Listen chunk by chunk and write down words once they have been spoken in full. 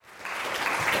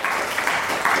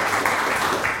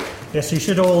Yes, you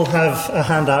should all have a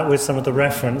handout with some of the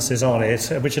references on it,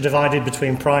 which are divided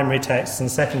between primary texts and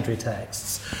secondary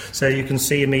texts. So you can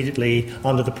see immediately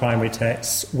under the primary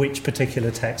texts which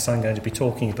particular texts I'm going to be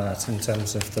talking about in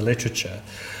terms of the literature.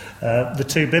 The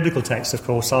two biblical texts, of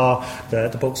course, are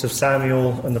the books of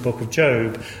Samuel and the book of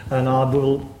Job, and I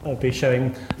will be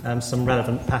showing some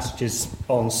relevant passages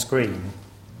on screen.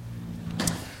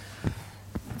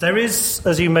 There is,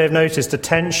 as you may have noticed, a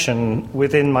tension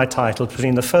within my title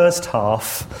between the first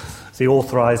half, the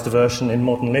authorised version in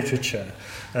modern literature,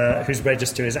 whose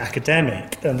register is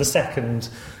academic, and the second,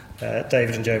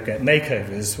 David and Job get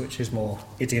makeovers, which is more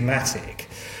idiomatic.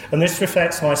 And this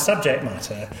reflects my subject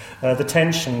matter, the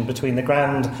tension between the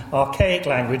grand archaic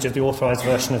language of the authorised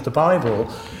version of the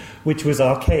Bible, which was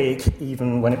archaic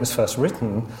even when it was first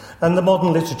written, and the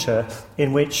modern literature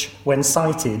in which, when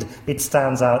cited, it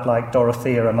stands out like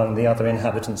Dorothea among the other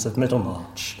inhabitants of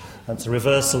Middlemarch. That's a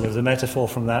reversal of the metaphor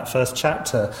from that first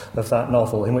chapter of that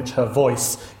novel, in which her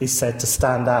voice is said to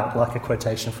stand out like a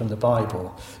quotation from the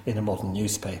Bible in a modern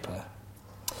newspaper.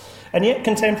 And yet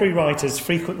contemporary writers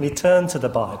frequently turn to the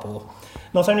Bible,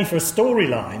 not only for a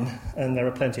storyline, and there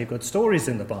are plenty of good stories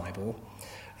in the Bible,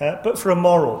 but for a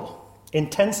moral,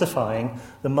 intensifying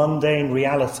the mundane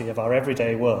reality of our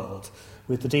everyday world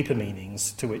with the deeper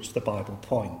meanings to which the Bible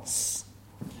points.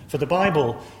 For the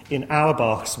Bible, in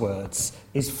Auerbach's words,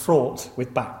 is fraught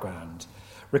with background,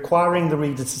 requiring the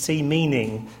reader to see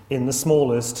meaning in the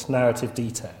smallest narrative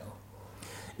detail.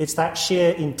 It's that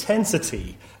sheer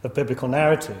intensity of biblical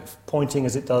narrative, pointing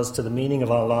as it does to the meaning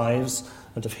of our lives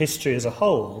and of history as a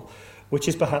whole, which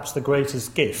is perhaps the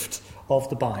greatest gift of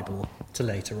the Bible to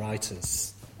later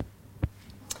writers.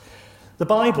 The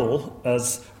Bible,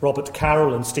 as Robert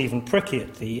Carroll and Stephen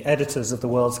Prickett, the editors of the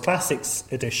World's Classics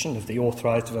edition of the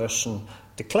Authorised version,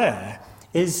 declare,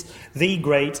 is the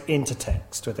great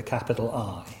intertext with a capital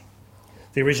I.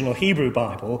 The original Hebrew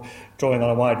Bible, drawing on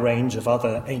a wide range of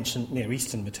other ancient Near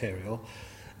Eastern material,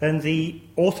 and the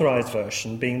Authorised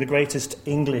version being the greatest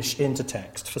English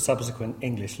intertext for subsequent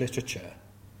English literature.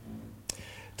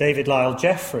 David Lyle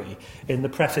Jeffrey, in the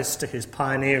preface to his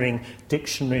pioneering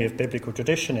Dictionary of Biblical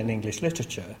Tradition in English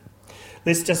Literature,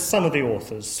 lists just some of the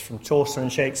authors, from Chaucer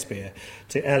and Shakespeare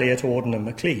to Eliot, Auden and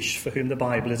MacLeish, for whom the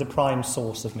Bible is a prime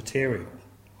source of material.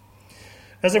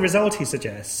 As a result, he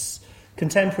suggests,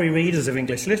 contemporary readers of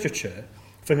English literature,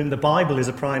 for whom the Bible is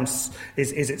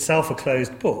itself a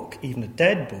closed book, even a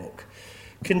dead book,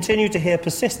 continue to hear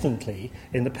persistently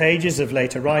in the pages of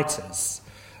later writers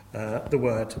the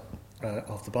word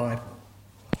of the Bible.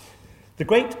 The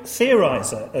great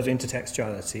theoriser of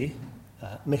intertextuality,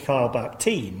 Mikhail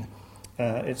Bakhtin,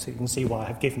 so you can see why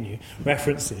I've given you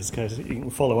references, because you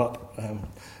can follow up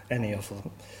any of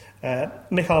them.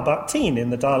 Mikhail Bakhtin,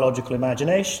 in The Dialogical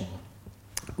Imagination,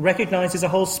 recognises a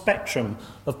whole spectrum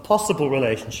of possible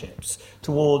relationships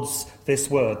towards this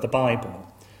word, the Bible,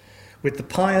 with the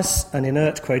pious and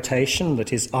inert quotation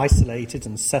that is isolated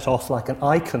and set off like an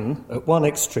icon at one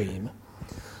extreme,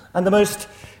 and the most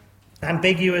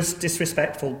ambiguous,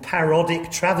 disrespectful, parodic,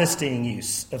 travestying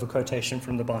use of a quotation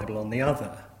from the Bible on the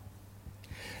other.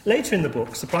 Later in the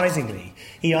book, surprisingly,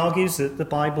 he argues that the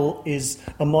Bible is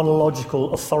a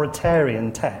monological,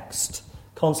 authoritarian text,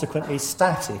 consequently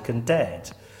static and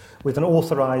dead, with an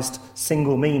authorised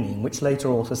single meaning which later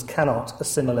authors cannot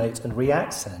assimilate and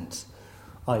re-accent,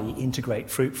 i.e. integrate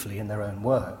fruitfully in their own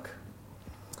work.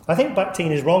 I think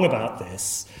Bakhtin is wrong about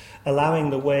this,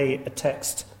 allowing the way a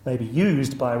text may be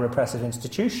used by a repressive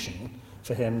institution,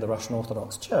 for him the Russian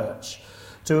Orthodox Church,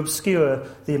 to obscure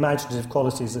the imaginative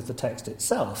qualities of the text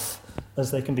itself,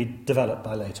 as they can be developed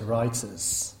by later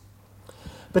writers.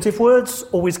 But if words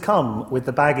always come with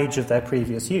the baggage of their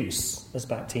previous use, as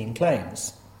Bakhtin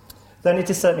claims, then it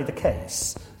is certainly the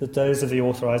case that those of the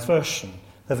authorised version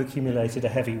have accumulated a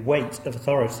heavy weight of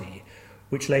authority,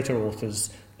 which later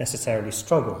authors necessarily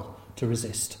struggle to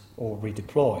resist or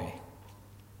redeploy.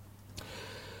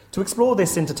 To explore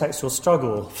this intertextual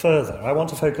struggle further, I want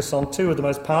to focus on two of the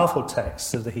most powerful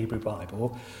texts of the Hebrew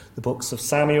Bible, the books of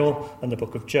Samuel and the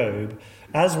book of Job,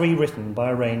 as rewritten by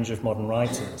a range of modern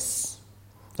writers.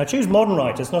 I choose modern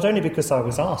writers not only because I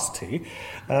was asked to,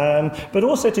 but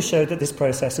also to show that this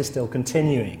process is still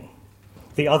continuing.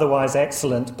 The otherwise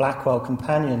excellent Blackwell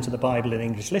companion to the Bible in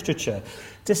English literature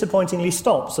disappointingly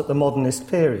stops at the modernist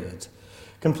period,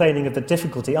 complaining of the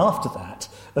difficulty after that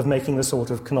of making the sort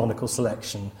of canonical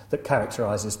selection that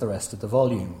characterises the rest of the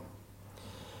volume.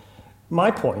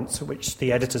 My point, which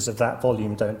the editors of that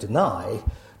volume don't deny,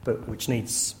 but which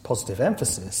needs positive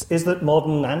emphasis, is that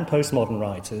modern and postmodern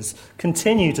writers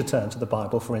continue to turn to the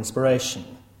Bible for inspiration.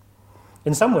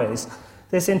 In some ways,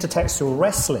 This intertextual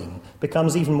wrestling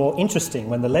becomes even more interesting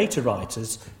when the later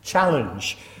writers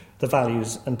challenge the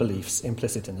values and beliefs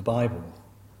implicit in the Bible.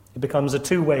 It becomes a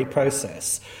two-way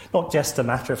process, not just a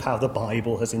matter of how the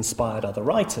Bible has inspired other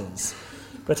writers,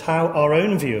 but how our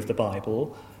own view of the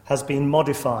Bible has been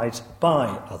modified by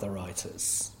other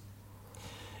writers.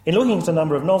 In looking at a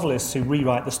number of novelists who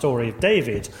rewrite the story of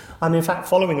David, I'm in fact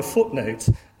following a footnote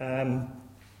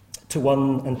to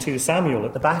 1 and 2 Samuel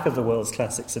at the back of the World's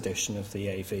Classics edition of the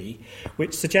AV,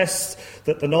 which suggests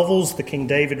that the novels The King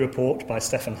David Report by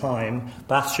Stephen Heim,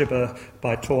 Bathsheba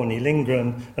by Torney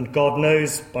Lindgren, and God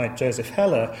Knows by Joseph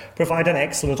Heller provide an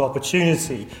excellent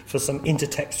opportunity for some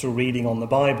intertextual reading on the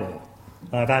Bible.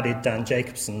 I've added Dan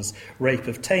Jacobson's Rape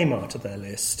of Tamar to their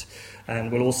list,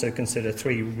 and will also consider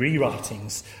 3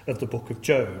 rewritings of the Book of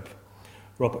Job: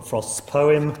 Robert Frost's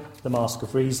poem, The Mask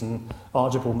of Reason,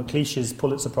 Archibald MacLeish's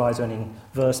Pulitzer Prize-winning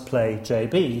verse play,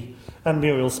 J.B., and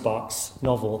Muriel Sparks'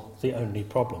 novel, The Only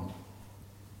Problem.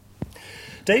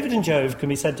 David and Job can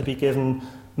be said to be given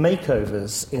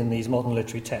makeovers in these modern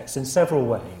literary texts in several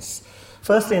ways.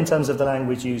 Firstly, in terms of the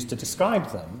language used to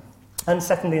describe them, and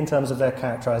secondly, in terms of their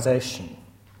characterisation.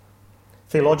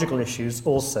 Theological issues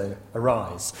also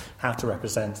arise, how to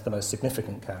represent the most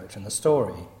significant character in the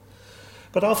story.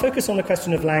 But I'll focus on the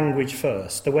question of language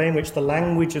first, the way in which the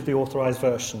language of the Authorised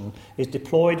version is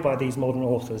deployed by these modern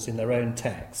authors in their own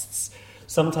texts,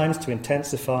 sometimes to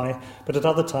intensify, but at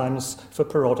other times for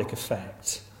parodic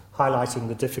effect, highlighting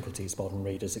the difficulties modern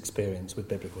readers experience with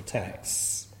biblical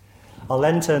texts. I'll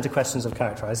then turn to questions of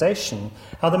characterisation,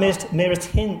 how the merest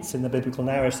hints in the biblical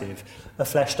narrative are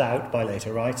fleshed out by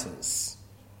later writers.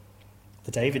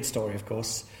 The David story, of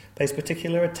course, pays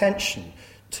particular attention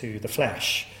to the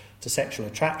flesh, to sexual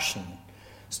attraction,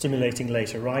 stimulating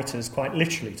later writers quite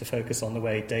literally to focus on the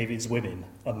way David's women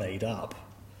are made up.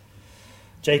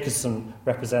 Jacobson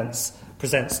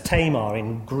presents Tamar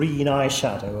in green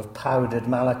eyeshadow of powdered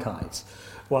malachite,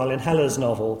 while in Heller's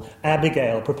novel,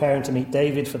 Abigail, preparing to meet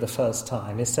David for the first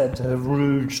time, is said to have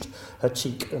rouged her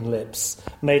cheek and lips,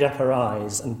 made up her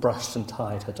eyes, and brushed and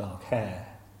tied her dark hair.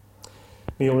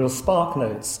 Muriel Spark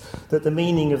notes that the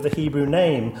meaning of the Hebrew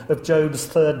name of Job's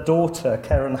third daughter,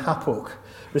 Keren Hapuk,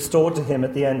 restored to him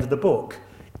at the end of the book,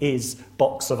 is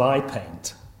box of eye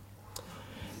paint.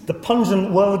 The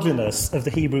pungent worldliness of the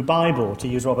Hebrew Bible, to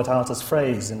use Robert Alter's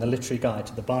phrase in the Literary Guide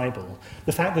to the Bible,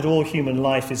 the fact that all human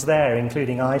life is there,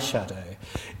 including eyeshadow,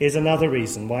 is another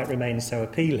reason why it remains so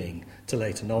appealing to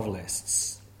later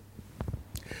novelists.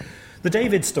 The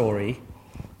David story,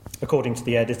 according to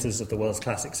the editors of the World's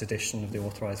Classics edition of the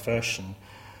Authorised version,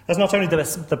 has not only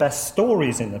the best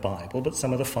stories in the Bible, but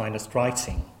some of the finest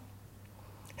writing.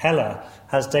 Heller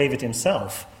has David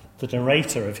himself, the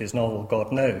narrator of his novel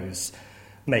God Knows,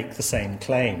 make the same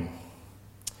claim.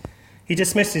 He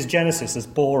dismisses Genesis as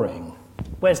boring.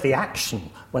 Where's the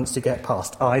action once you get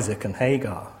past Isaac and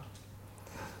Hagar?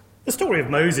 The story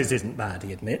of Moses isn't bad,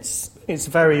 he admits. It's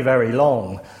very, very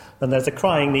long, and there's a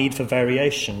crying need for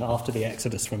variation after the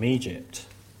exodus from Egypt.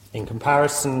 In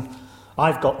comparison,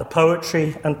 I've got the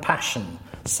poetry and passion,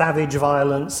 savage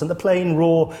violence, and the plain,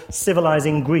 raw,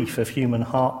 civilizing grief of human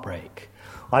heartbreak.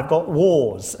 I've got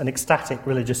wars and ecstatic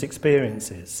religious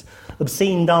experiences,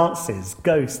 obscene dances,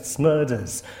 ghosts,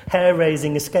 murders,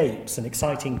 hair-raising escapes, and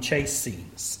exciting chase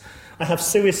scenes. I have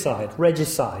suicide,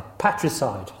 regicide,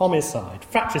 patricide, homicide,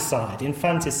 fratricide,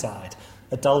 infanticide,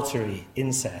 adultery,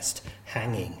 incest,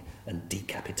 hanging, and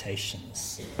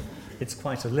decapitations. It's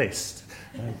quite a list.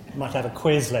 I might have a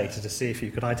quiz later to see if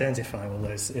you could identify all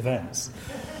those events.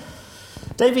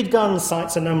 David Gunn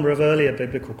cites a number of earlier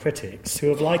biblical critics who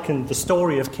have likened the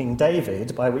story of King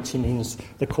David, by which he means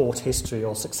the court history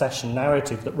or succession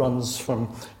narrative that runs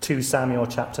from 2 Samuel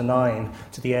chapter 9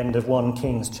 to the end of 1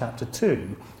 Kings chapter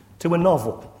 2, to a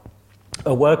novel,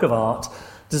 a work of art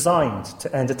designed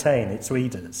to entertain its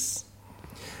readers.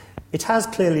 It has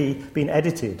clearly been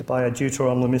edited by a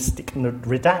Deuteronomistic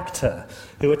redactor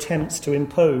who attempts to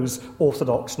impose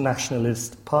orthodox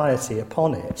nationalist piety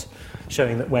upon it,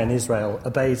 showing that when Israel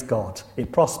obeys God,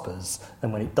 it prospers,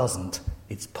 and when it doesn't,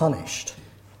 it's punished.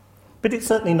 But it's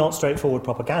certainly not straightforward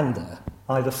propaganda,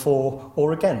 either for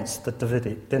or against the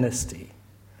Davidic dynasty.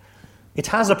 It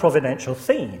has a providential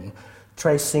theme,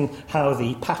 tracing how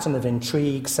the pattern of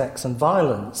intrigue, sex and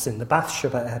violence in the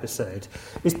Bathsheba episode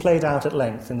is played out at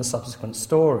length in the subsequent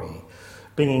story,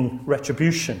 bringing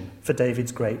retribution for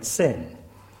David's great sin,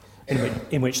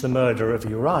 in which the murder of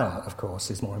Uriah, of course,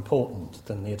 is more important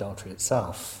than the adultery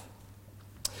itself.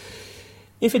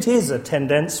 If it is a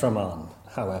tendenzroman,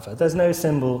 however, there's no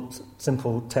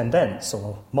simple tendence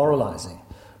or moralising,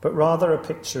 but rather a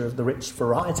picture of the rich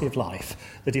variety of life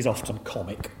that is often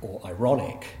comic or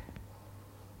ironic.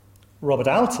 Robert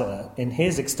Alter, in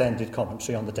his extended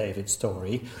commentary on the David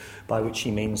story, by which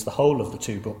he means the whole of the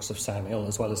 2 books of Samuel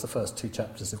as well as the first 2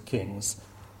 chapters of Kings,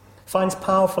 finds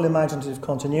powerful imaginative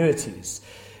continuities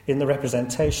in the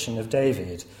representation of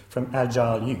David from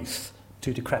agile youth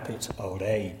to decrepit old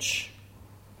age.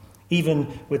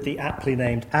 Even with the aptly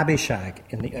named Abishag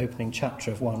in the opening chapter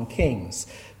of 1 Kings,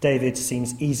 David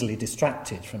seems easily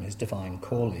distracted from his divine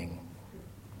calling.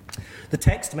 The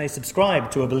text may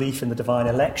subscribe to a belief in the divine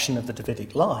election of the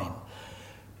Davidic line,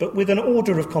 but with an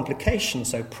order of complication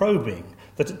so probing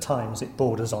that at times it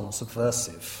borders on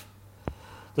subversive.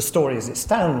 The story as it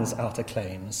stands, Alter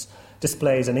claims,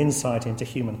 displays an insight into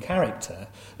human character,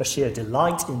 a sheer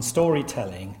delight in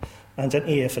storytelling, and an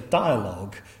ear for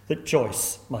dialogue that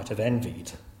Joyce might have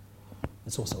envied.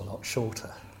 It's also a lot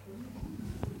shorter.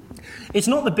 It's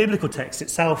not the biblical text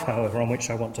itself, however, on which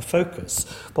I want to focus,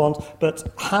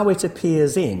 but how it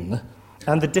appears in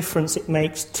and the difference it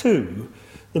makes to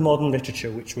the modern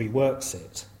literature which reworks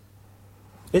it.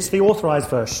 It's the authorised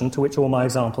version to which all my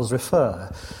examples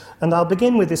refer, and I'll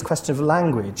begin with this question of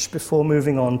language before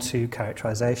moving on to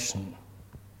characterisation.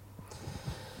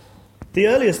 The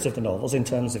earliest of the novels, in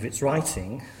terms of its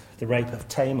writing, The Rape of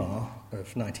Tamar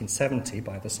of 1970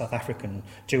 by the South African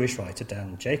Jewish writer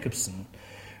Dan Jacobson,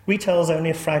 retells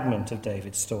only a fragment of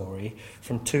David's story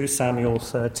from 2 Samuel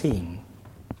 13.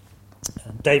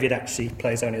 David actually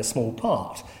plays only a small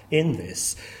part in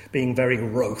this, being very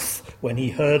wroth when he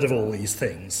heard of all these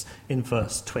things in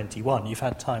verse 21. You've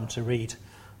had time to read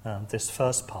this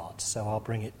first part, so I'll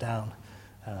bring it down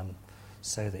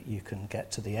so that you can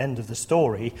get to the end of the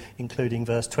story, including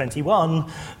verse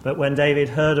 21. But when David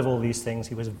heard of all these things,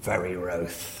 he was very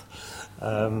wroth.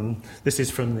 This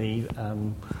is from the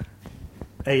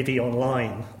AV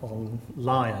online on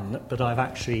Lion, but I've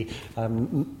actually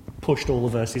pushed all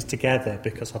the verses together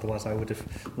because otherwise I would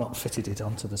have not fitted it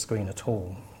onto the screen at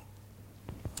all.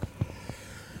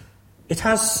 It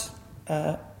has...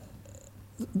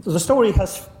 the story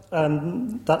has...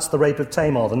 that's The Rape of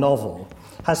Tamar, the novel,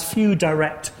 has few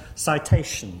direct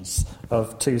citations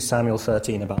of 2 Samuel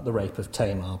 13 about the rape of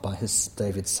Tamar by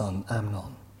David's son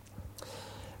Amnon.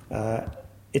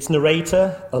 Its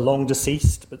narrator, a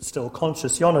long-deceased but still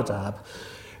conscious Jonadab,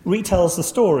 retells the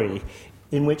story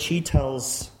in which he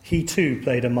too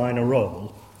played a minor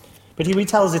role, but he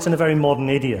retells it in a very modern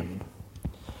idiom.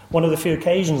 One of the few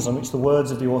occasions on which the words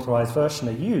of the authorised version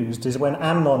are used is when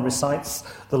Amnon recites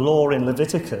the law in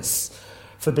Leviticus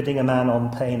forbidding a man on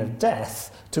pain of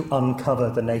death to uncover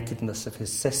the nakedness of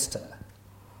his sister.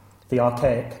 The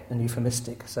archaic and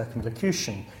euphemistic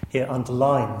circumlocution here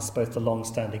underlines both the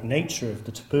long-standing nature of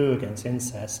the taboo against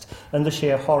incest and the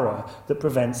sheer horror that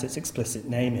prevents its explicit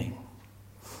naming.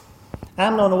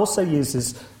 Amnon also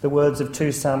uses the words of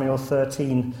 2 Samuel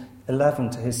 13:11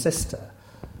 to his sister,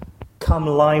 "Come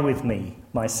lie with me,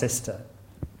 my sister,"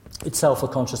 itself a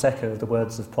conscious echo of the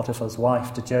words of Potiphar's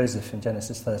wife to Joseph in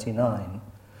Genesis 39.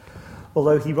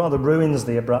 Although he rather ruins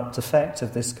the abrupt effect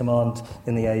of this command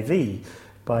in the AV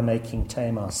by making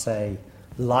Tamar say,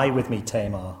 "Lie with me,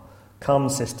 Tamar. Come,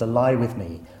 sister, lie with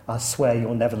me. I swear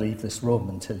you'll never leave this room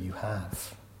until you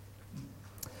have."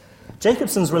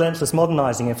 Jacobson's relentless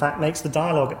modernising, in fact, makes the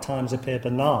dialogue at times appear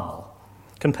banal.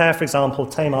 Compare, for example,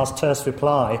 Tamar's terse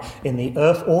reply in the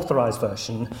authorised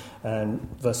version,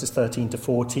 verses 13 to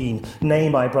 14. "Nay,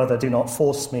 my brother, do not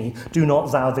force me. Do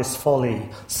not thou this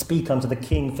folly. Speak unto the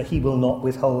king, for he will not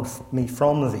withhold me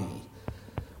from thee,"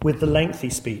 with the lengthy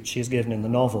speech she is given in the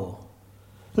novel.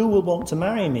 "Who will want to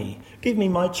marry me? Give me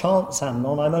my chance,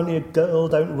 Amnon. I'm only a girl.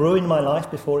 Don't ruin my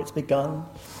life before it's begun.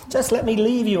 Just let me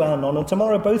leave you, Amnon, and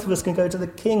tomorrow both of us can go to the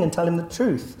king and tell him the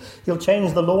truth. He'll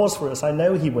change the laws for us. I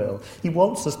know he will. He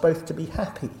wants us both to be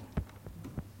happy."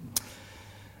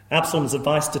 Absalom's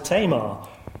advice to Tamar,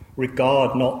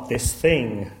 "Regard not this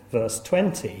thing," verse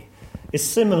 20, is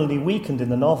similarly weakened in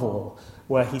the novel,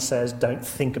 where he says, "Don't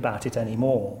think about it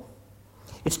anymore."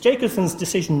 It's Jacobson's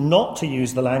decision not to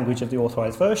use the language of the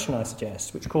authorised version, I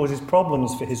suggest, which causes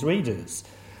problems for his readers,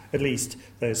 at least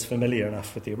those familiar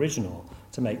enough with the original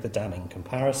to make the damning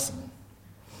comparison.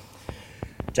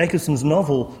 Jacobson's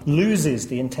novel loses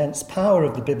the intense power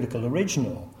of the biblical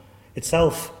original,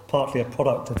 itself partly a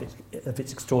product of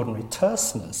its extraordinary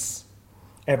terseness,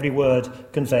 every word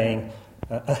conveying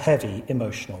a heavy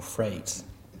emotional freight.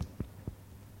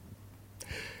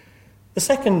 The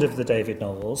second of the David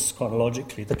novels,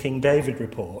 chronologically, the King David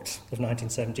Report of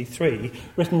 1973,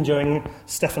 written during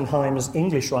Stephen Heim's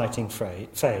English writing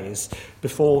phase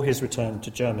before his return to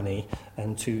Germany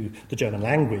and to the German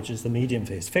language as the medium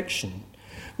for his fiction,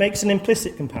 makes an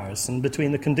implicit comparison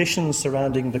between the conditions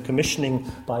surrounding the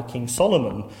commissioning by King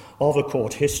Solomon of a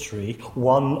court history,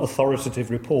 one authoritative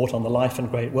report on the life and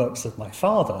great works of my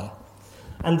father,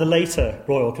 and the later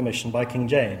royal commission by King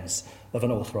James of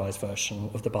an authorised version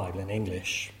of the Bible in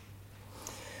English.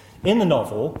 In the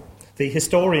novel, the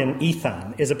historian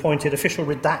Ethan is appointed official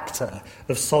redactor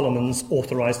of Solomon's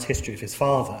authorised history of his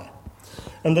father,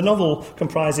 and the novel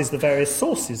comprises the various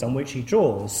sources on which he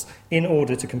draws in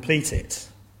order to complete it.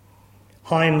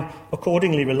 Heim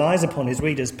accordingly relies upon his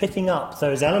readers picking up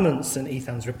those elements in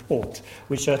Ethan's report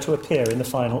which are to appear in the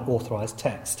final authorised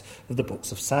text of the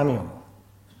books of Samuel.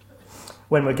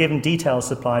 When we're given details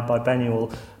supplied by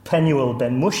Penuel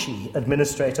Ben Mushi,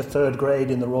 administrator third grade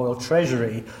in the royal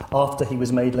treasury, after he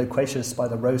was made loquacious by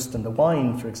the roast and the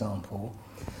wine, for example,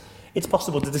 it's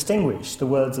possible to distinguish the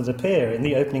words that appear in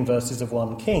the opening verses of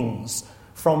 1 Kings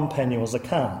from Penuel's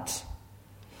account.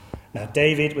 Now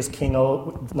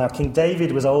King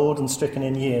David was old and stricken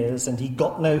in years, and he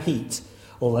got no heat,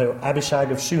 although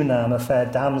Abishag of Shunam, a fair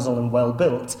damsel and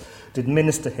well-built, did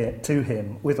minister to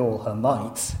him with all her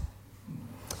might.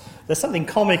 There's something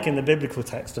comic in the biblical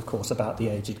text, of course, about the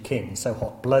aged king, so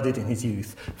hot-blooded in his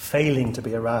youth, failing to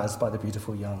be aroused by the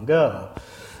beautiful young girl.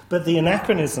 But the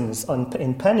anachronisms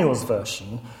in Penuel's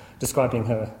version, describing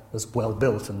her as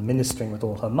well-built and ministering with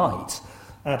all her might,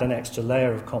 add an extra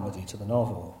layer of comedy to the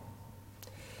novel.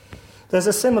 There's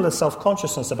a similar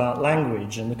self-consciousness about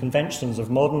language and the conventions of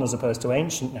modern as opposed to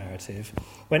ancient narrative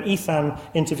when Ethan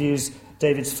interviews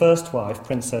David's first wife,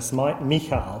 Princess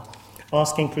Michal,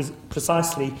 asking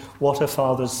precisely what her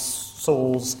father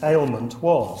Saul's ailment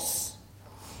was.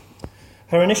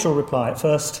 Her initial reply at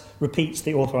first repeats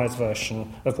the authorised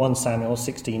version of 1 Samuel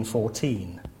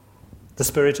 16:14. The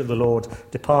Spirit of the Lord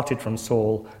departed from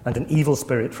Saul, and an evil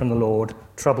spirit from the Lord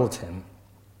troubled him.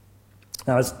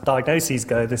 Now, as diagnoses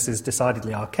go, this is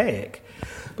decidedly archaic,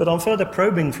 but on further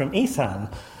probing from Ethan,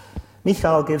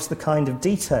 Michal gives the kind of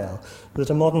detail that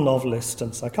a modern novelist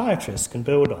and psychiatrist can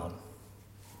build on.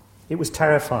 It was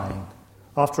terrifying.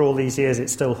 After all these years, it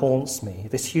still haunts me.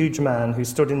 This huge man who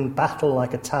stood in battle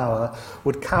like a tower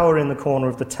would cower in the corner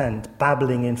of the tent,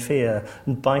 babbling in fear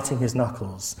and biting his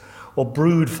knuckles, or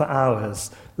brood for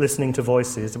hours, listening to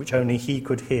voices which only he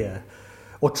could hear,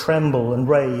 or tremble and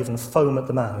rave and foam at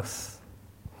the mouth.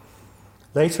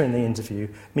 Later in the interview,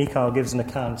 Michal gives an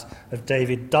account of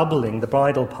David doubling the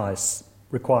bridal price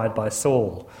required by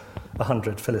Saul,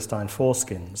 100 Philistine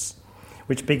foreskins,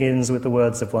 which begins with the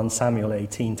words of 1 Samuel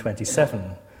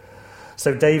 18:27.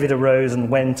 So David arose and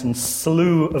went and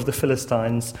slew of the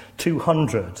Philistines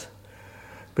 200,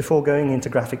 before going into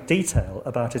graphic detail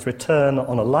about his return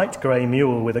on a light grey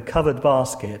mule with a covered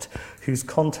basket whose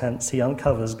contents he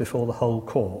uncovers before the whole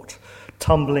court,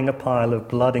 tumbling a pile of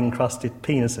blood-encrusted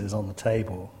penises on the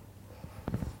table.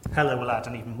 Heller will add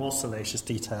an even more salacious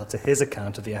detail to his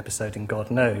account of the episode in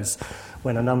God Knows,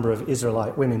 when a number of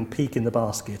Israelite women peek in the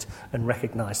basket and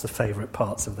recognise the favourite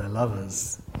parts of their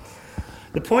lovers.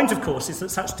 The point, of course, is that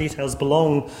such details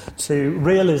belong to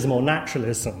realism or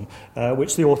naturalism,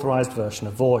 which the authorised version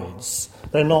avoids.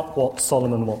 They're not what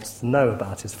Solomon wants to know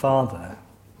about his father.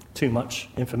 Too much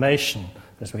information,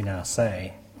 as we now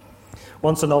say.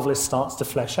 Once a novelist starts to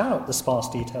flesh out the sparse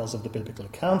details of the biblical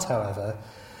account, however,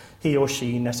 he or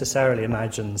she necessarily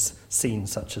imagines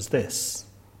scenes such as this.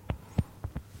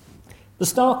 The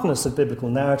starkness of biblical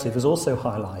narrative is also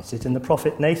highlighted in the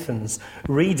prophet Nathan's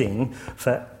reading,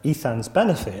 for Ethan's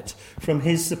benefit, from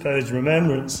his supposed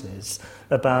remembrances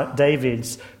about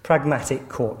David's pragmatic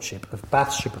courtship of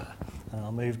Bathsheba. And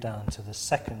I'll move down to the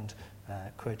second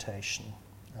quotation.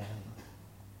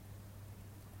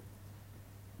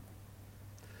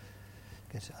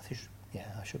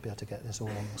 I should be able to get this all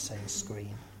on the same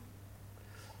screen.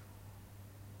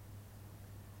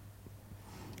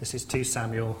 This is 2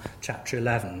 Samuel chapter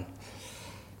 11.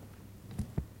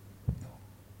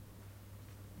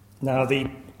 Now,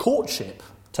 the courtship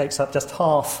takes up just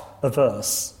half a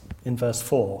verse in verse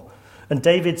 4. And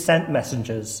David sent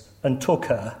messengers and took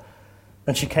her,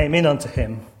 and she came in unto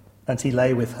him, and he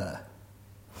lay with her.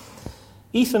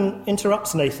 Ethan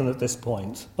interrupts Nathan at this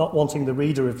point, not wanting the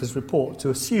reader of his report to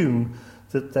assume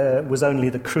that there was only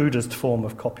the crudest form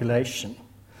of copulation.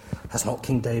 Has not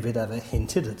King David ever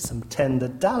hinted at some tender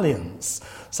dalliance,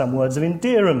 some words of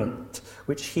endearment,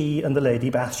 which he and the lady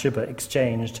Bathsheba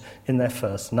exchanged in their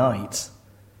first night?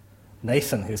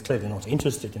 Nathan, who is clearly not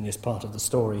interested in this part of the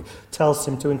story, tells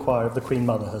him to inquire of the Queen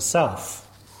Mother herself.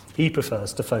 He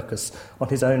prefers to focus on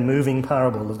his own moving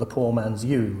parable of the poor man's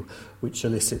ewe, which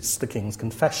elicits the king's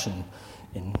confession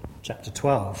in chapter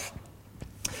 12,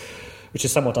 which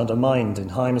is somewhat undermined in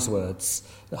Heim's words.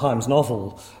 Heim's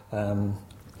novel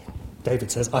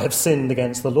David says, "I have sinned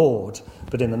against the Lord,"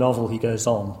 but in the novel he goes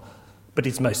on, "But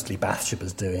it's mostly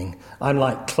Bathsheba's doing. I'm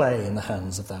like clay in the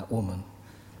hands of that woman."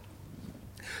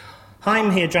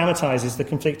 Heim here dramatises the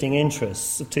conflicting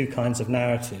interests of two kinds of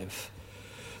narrative.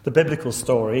 The biblical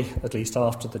story, at least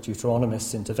after the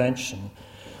Deuteronomist's intervention,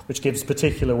 which gives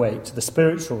particular weight to the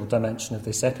spiritual dimension of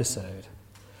this episode.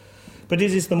 But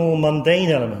it is the more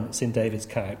mundane elements in David's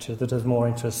character that are of more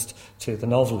interest to the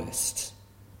novelist.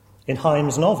 In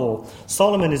Heim's novel,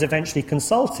 Solomon is eventually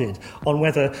consulted on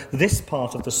whether this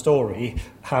part of the story,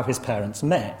 how his parents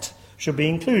met, should be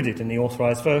included in the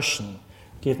Authorised version,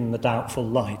 given the doubtful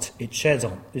light it sheds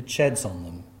on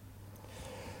them,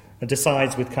 and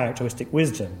decides with characteristic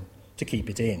wisdom to keep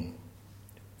it in.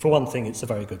 For one thing, it's a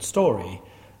very good story,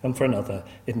 and for another,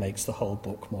 it makes the whole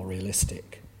book more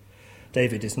realistic.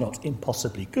 David is not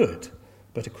impossibly good,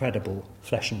 but a credible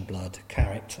flesh-and-blood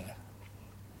character.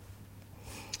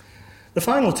 The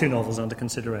final two novels under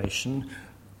consideration,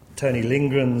 Tony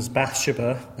Lindgren's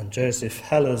Bathsheba and Joseph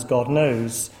Heller's God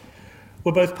Knows,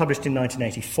 were both published in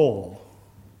 1984.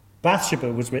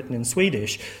 Bathsheba was written in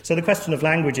Swedish, so the question of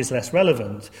language is less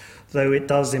relevant, though it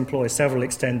does employ several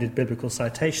extended biblical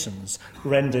citations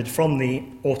rendered from the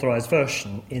Authorised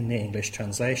version in the English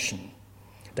translation.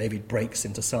 David breaks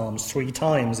into Psalms 3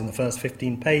 times in the first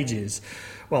 15 pages,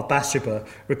 while Bathsheba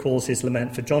recalls his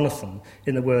lament for Jonathan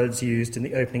in the words used in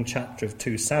the opening chapter of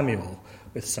 2 Samuel,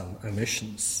 with some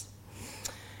omissions.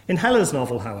 In Heller's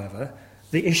novel, however,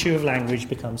 the issue of language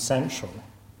becomes central.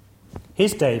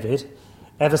 His David,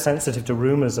 ever sensitive to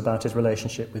rumours about his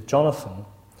relationship with Jonathan,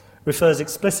 refers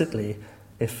explicitly,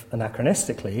 if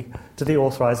anachronistically, to the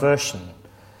Authorised version,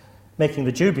 making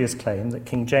the dubious claim that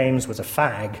King James was a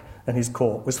fag and his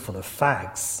court was full of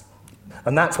fags.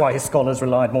 And that's why his scholars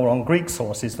relied more on Greek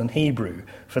sources than Hebrew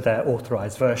for their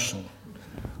Authorised version.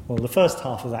 Well, the first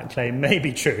half of that claim may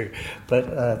be true, but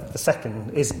the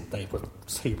second isn't. They were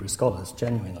Hebrew scholars,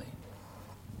 genuinely.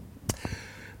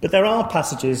 But there are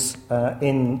passages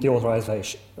in the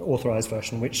Authorised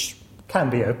version which can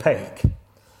be opaque.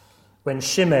 When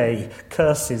Shimei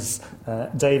curses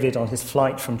David on his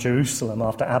flight from Jerusalem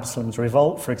after Absalom's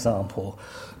revolt, for example,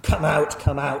 come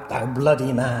out, thou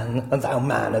bloody man, and thou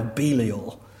man of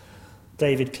Belial,"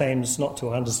 David claims not to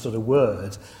have understood a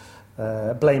word,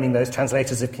 blaming those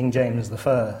translators of King James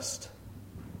I.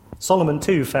 Solomon,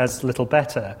 too, fares little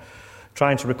better.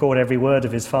 Trying to record every word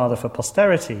of his father for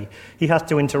posterity, he has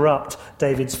to interrupt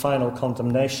David's final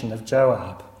condemnation of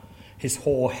Joab. "His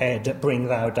whore head bring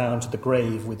thou down to the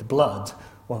grave with blood,"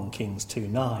 1 Kings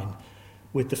 2:9,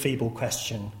 with the feeble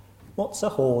question, "What's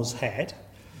a whore's head?"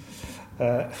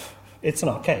 It's an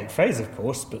archaic phrase, of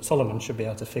course, but Solomon should be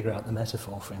able to figure out the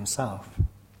metaphor for himself.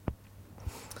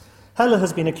 Heller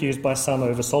has been accused by some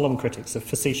over-solemn critics of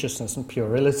facetiousness and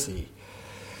puerility.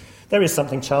 There is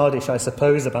something childish, I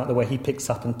suppose, about the way he picks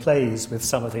up and plays with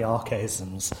some of the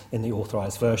archaisms in the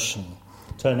Authorised version,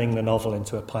 turning the novel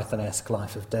into a Pythonesque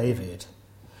life of David.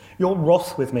 "You're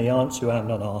wroth with me, aren't you?"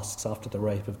 Amnon asks after the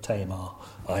rape of Tamar.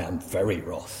 "I am very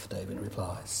wroth," David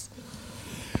replies.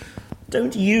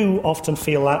 "Don't you often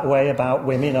feel that way about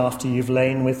women after you've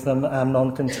lain with them?"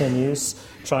 Amnon continues,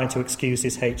 trying to excuse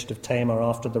his hatred of Tamar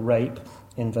after the rape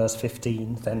in verse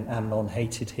 15. Then Amnon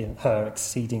hated her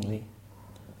exceedingly.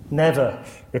 "Never,"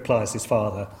 replies his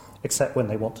father, "except when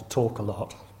they want to talk a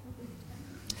lot."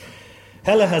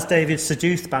 Heller has David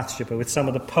seduce Bathsheba with some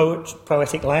of the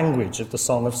poetic language of the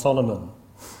Song of Solomon.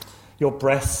 "Your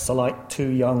breasts are like 2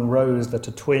 young roes that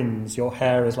are twins, your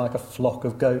hair is like a flock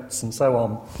of goats," and so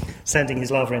on, sending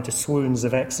his lover into swoons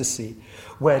of ecstasy.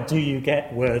 Where do you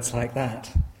get words like that?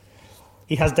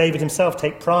 He has David himself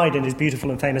take pride in his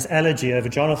beautiful and famous elegy over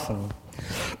Jonathan,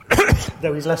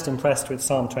 though he's less impressed with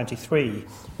Psalm 23,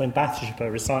 when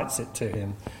Bathsheba recites it to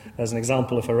him as an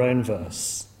example of her own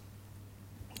verse.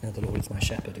 "The Lord is my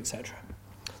shepherd," etc.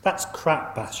 That's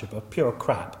crap, Bathsheba, pure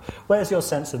crap. Where's your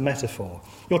sense of metaphor?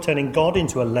 You're turning God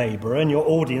into a labourer and your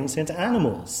audience into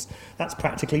animals. That's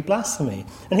practically blasphemy.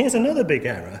 And here's another big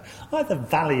error. Either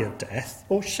valley of death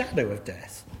or shadow of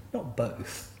death, not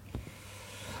both.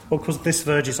 Well, because this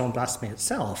verges on blasphemy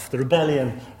itself, the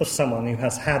rebellion of someone who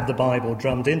has had the Bible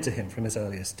drummed into him from his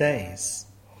earliest days.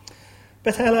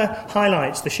 But Heller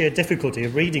highlights the sheer difficulty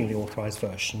of reading the Authorised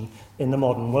version in the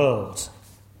modern world.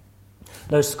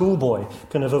 No schoolboy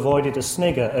can have avoided a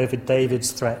snigger over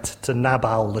David's threat to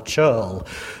Nabal the churl,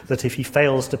 that if he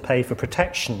fails to pay for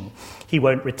protection, he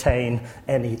won't retain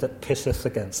any that pisseth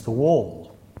against the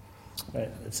wall.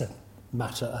 It's a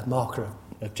marker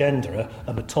of gender,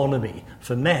 a metonymy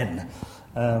for men.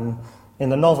 In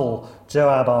the novel,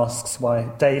 Joab asks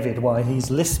why he's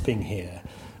lisping here,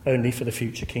 only for the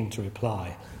future king to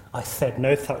reply, I said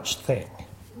no such thing.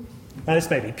 Now, this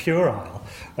may be puerile,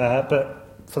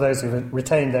 but for those who have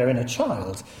retained their inner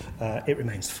child, it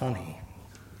remains funny.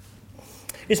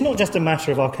 It's not just a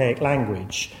matter of archaic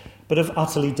language, but of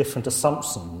utterly different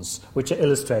assumptions, which are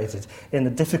illustrated in the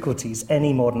difficulties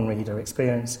any modern reader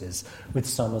experiences with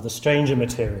some of the stranger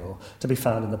material to be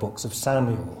found in the books of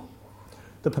Samuel.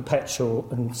 The perpetual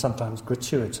and sometimes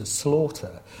gratuitous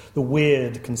slaughter, the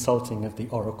weird consulting of the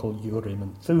oracle Urim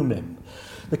and Thummim,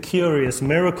 the curious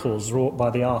miracles wrought by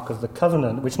the Ark of the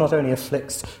Covenant, which not only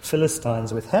afflicts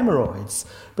Philistines with hemorrhoids,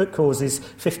 but causes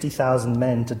 50,000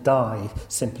 men to die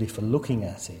simply for looking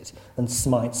at it, and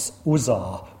smites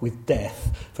Uzzah with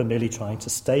death for merely trying to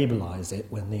stabilise it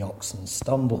when the oxen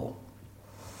stumble.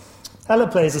 Heller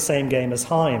plays the same game as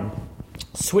Heim,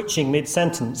 switching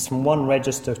mid-sentence from one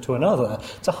register to another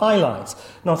to highlight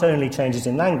not only changes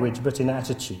in language but in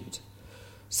attitude.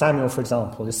 Samuel, for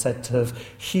example, is said to have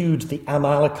hewed the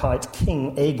Amalekite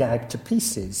king Agag to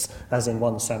pieces, as in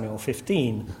 1 Samuel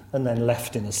 15, and then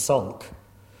left in a sulk.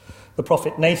 The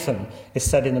prophet Nathan is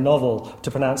said in the novel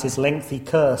to pronounce his lengthy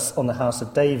curse on the house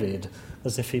of David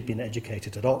as if he'd been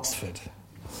educated at Oxford.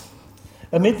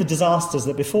 Amid the disasters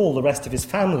that befall the rest of his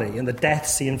family and the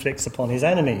deaths he inflicts upon his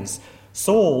enemies,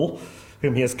 Saul,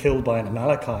 whom he has killed by an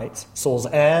Amalekite, Saul's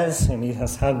heirs, whom he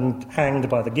has hanged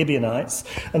by the Gibeonites,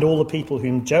 and all the people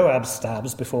whom Joab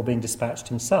stabs before being dispatched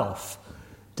himself,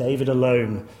 David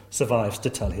alone survives to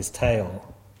tell his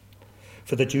tale.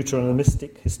 For the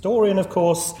Deuteronomistic historian, of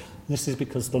course, this is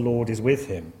because the Lord is with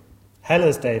him.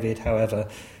 Heller's David, however,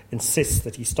 insists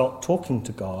that he stopped talking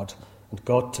to God and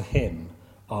God to him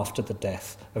after the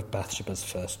death of Bathsheba's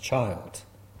first child.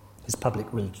 His public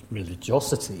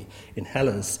religiosity in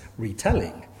Heller's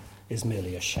retelling is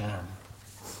merely a sham.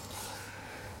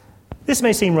 This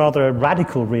may seem rather a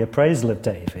radical reappraisal of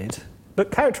David,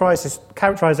 but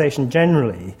characterization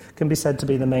generally can be said to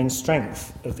be the main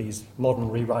strength of these modern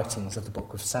rewritings of the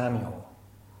book of Samuel.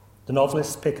 The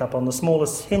novelists pick up on the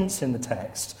smallest hints in the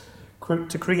text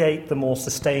to create the more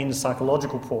sustained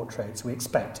psychological portraits we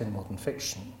expect in modern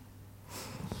fiction.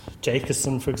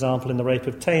 Jacobson, for example, in The Rape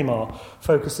of Tamar,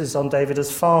 focuses on David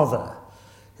as father,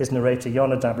 his narrator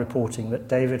Jonadab reporting that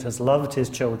David has loved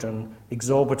his children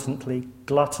exorbitantly,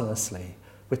 gluttonously,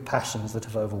 with passions that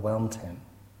have overwhelmed him.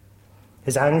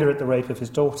 His anger at the rape of his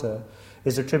daughter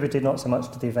is attributed not so much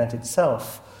to the event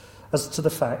itself as to the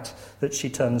fact that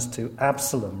she turns to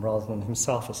Absalom rather than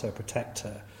himself as her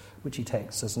protector, which he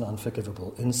takes as an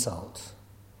unforgivable insult.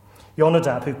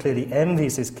 Jonadab, who clearly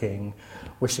envies his king,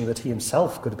 wishing that he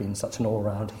himself could have been such an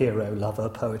all-round hero, lover,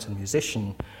 poet and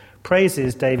musician,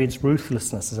 praises David's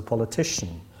ruthlessness as a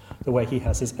politician, the way he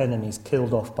has his enemies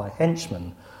killed off by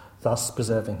henchmen, thus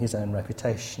preserving his own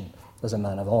reputation as a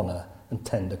man of honour and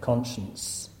tender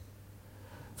conscience.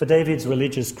 For David's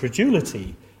religious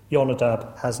credulity,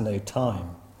 Jonadab has no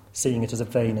time, seeing it as a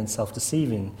vain and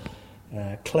self-deceiving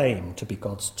claim to be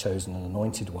God's chosen and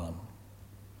anointed one.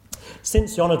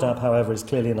 Since Jonadab, however, is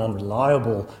clearly an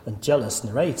unreliable and jealous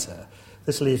narrator,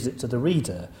 this leaves it to the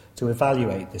reader to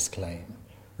evaluate this claim,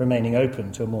 remaining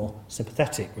open to a more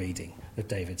sympathetic reading of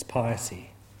David's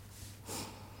piety.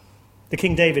 The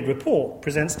King David report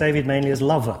presents David mainly as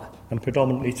lover and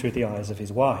predominantly through the eyes of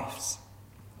his wives.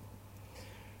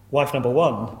 Wife number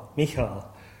 1, Michal,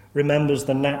 remembers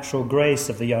the natural grace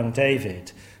of the young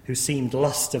David, who seemed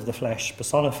lust of the flesh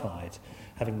personified,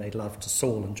 having made love to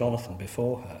Saul and Jonathan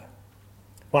before her.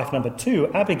 Wife number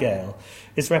 2, Abigail,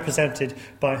 is represented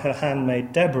by her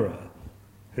handmaid Deborah,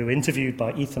 who, interviewed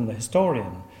by Ethan the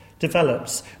historian,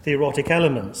 develops the erotic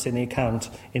elements in the account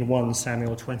in 1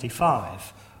 Samuel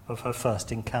 25 of her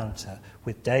first encounter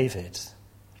with David.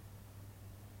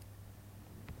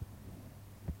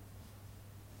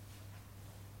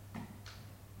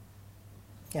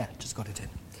 Yeah, just got it in.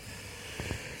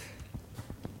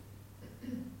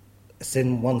 It's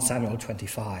in 1 Samuel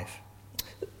 25.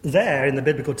 There, in the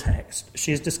biblical text,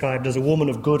 she is described as a woman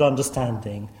of good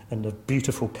understanding and of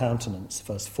beautiful countenance,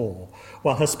 verse 4,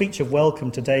 while her speech of welcome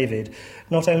to David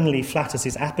not only flatters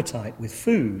his appetite with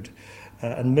food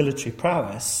and military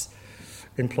prowess,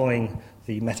 employing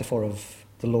the metaphor of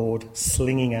the Lord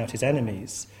slinging out his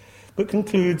enemies, but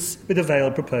concludes with a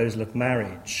veiled proposal of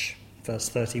marriage, verse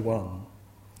 31.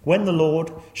 When the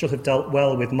Lord shall have dealt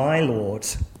well with my Lord,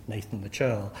 Nathan the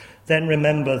churl, then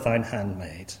remember thine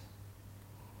handmaid.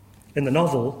 In the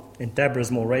novel, in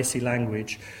Deborah's more racy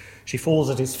language, she falls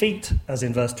at his feet, as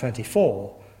in verse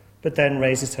 24, but then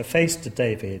raises her face to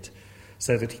David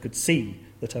so that he could see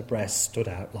that her breasts stood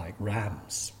out like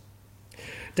rams.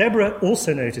 Deborah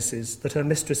also notices that her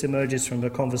mistress emerges from her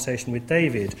conversation with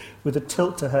David with a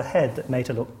tilt to her head that made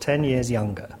her look 10 years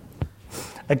younger.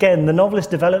 Again, the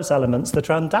novelist develops elements that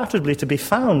are undoubtedly to be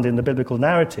found in the biblical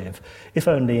narrative, if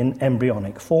only in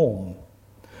embryonic form.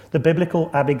 The biblical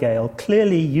Abigail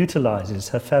clearly utilises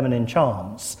her feminine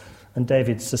charms and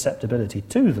David's susceptibility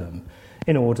to them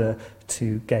in order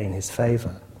to gain his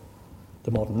favour.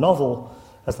 The modern novel,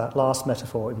 as that last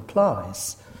metaphor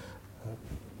implies,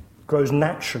 grows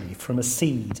naturally from a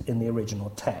seed in the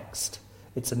original text.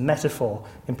 It's a metaphor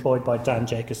employed by Dan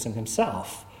Jacobson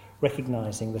himself,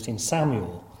 recognising that in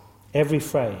Samuel, every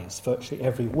phrase, virtually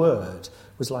every word,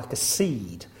 was like a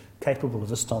seed capable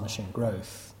of astonishing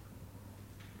growth.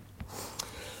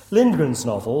 Lindgren's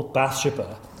novel,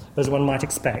 Bathsheba, as one might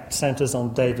expect, centres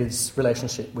on David's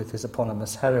relationship with his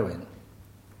eponymous heroine,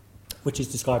 which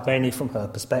is described mainly from her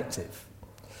perspective.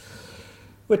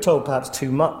 We're told perhaps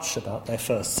too much about their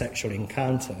first sexual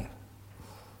encounter.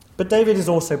 But David is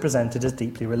also presented as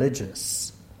deeply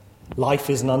religious. Life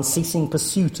is an unceasing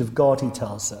pursuit of God, he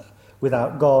tells her.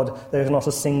 Without God, there is not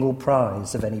a single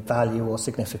prize of any value or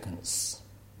significance.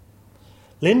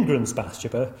 Lindgren's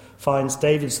Bathsheba finds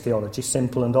David's theology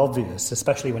simple and obvious,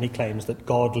 especially when he claims that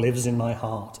God lives in my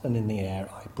heart and in the air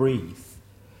I breathe.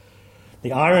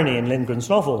 The irony in Lindgren's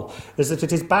novel is that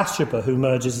it is Bathsheba who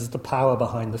emerges as the power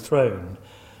behind the throne,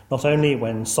 not only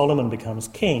when Solomon becomes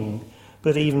king,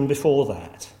 but even before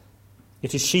that.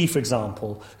 It is she, for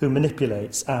example, who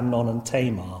manipulates Amnon and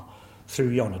Tamar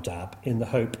through Jonadab in the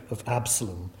hope of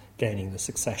Absalom gaining the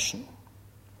succession.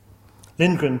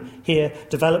 Lindgren here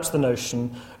develops the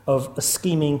notion of a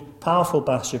scheming, powerful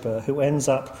Bathsheba who ends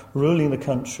up ruling the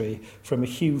country from a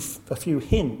few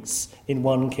hints in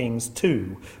 1 Kings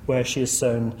 2, where she is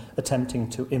shown attempting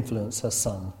to influence her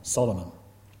son Solomon.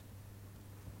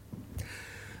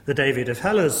 The David of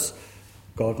Hellas,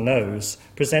 God knows,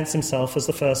 presents himself as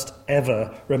the first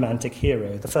ever romantic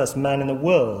hero, the first man in the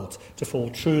world to fall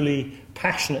truly,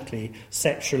 passionately,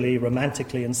 sexually,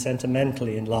 romantically and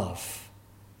sentimentally in love.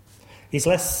 He's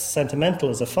less sentimental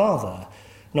as a father,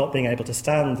 not being able to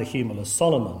stand the humorless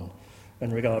Solomon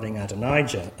and regarding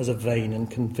Adonijah as a vain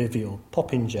and convivial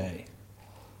popinjay.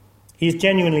 He is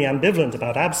genuinely ambivalent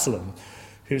about Absalom,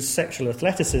 whose sexual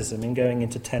athleticism in going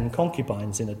into 10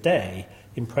 concubines in a day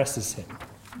impresses him.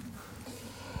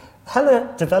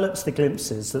 Heller develops the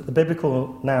glimpses that the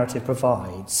biblical narrative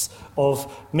provides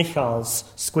of Michal's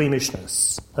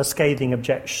squeamishness, her scathing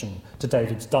objection to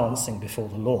David's dancing before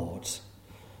the Lord.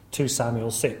 2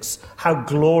 Samuel 6, how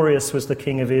glorious was the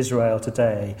King of Israel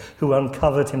today, who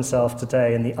uncovered himself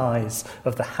today in the eyes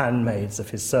of the handmaids of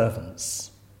his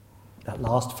servants. That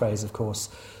last phrase, of course,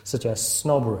 suggests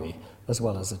snobbery as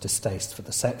well as a distaste for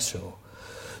the sexual.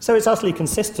 So it's utterly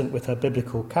consistent with her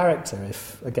biblical character,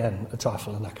 if, again, a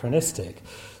trifle anachronistic,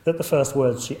 that the first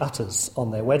words she utters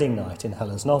on their wedding night in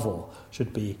Heller's novel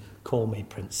should be, "Call me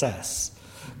princess,"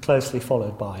 closely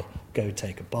followed by, "Go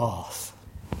take a bath."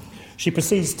 She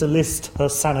proceeds to list her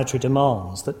sanitary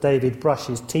demands, that David brush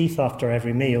his teeth after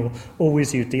every meal,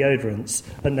 always use deodorants,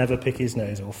 and never pick his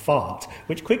nose or fart,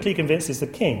 which quickly convinces the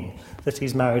king that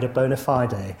he's married a bona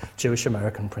fide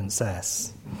Jewish-American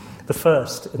princess, the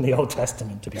first in the Old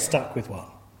Testament to be stuck with one.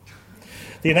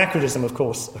 The anachronism, of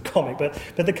course, a comic,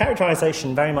 but the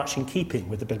characterisation very much in keeping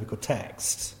with the biblical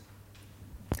text.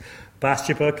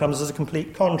 Bathsheba comes as a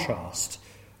complete contrast,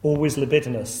 always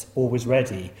libidinous, always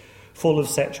ready, full of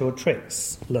sexual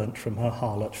tricks learnt from her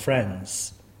harlot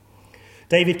friends.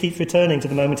 David keeps returning to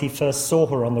the moment he first saw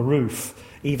her on the roof,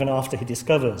 even after he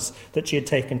discovers that she had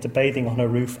taken to bathing on her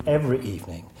roof every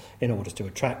evening in order to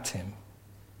attract him.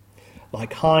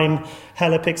 Like Heim,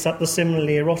 Heller picks up the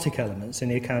similarly erotic elements in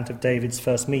the account of David's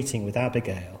first meeting with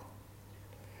Abigail.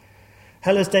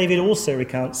 Heller's David also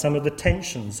recounts some of the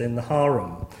tensions in the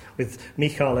harem, with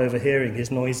Michal overhearing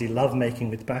his noisy love-making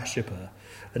with Bathsheba,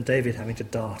 and David having to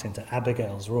dart into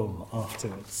Abigail's room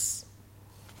afterwards.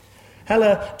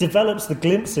 Heller develops the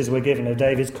glimpses we're given of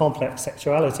David's complex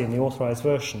sexuality in the Authorised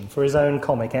version for his own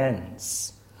comic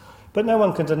ends. But no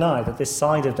one can deny that this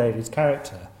side of David's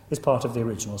character is part of the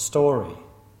original story.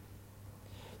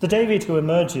 The David who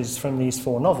emerges from these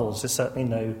 4 novels is certainly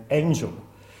no angel.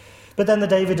 But then the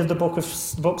David of the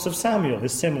books of Samuel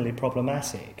is similarly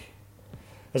problematic.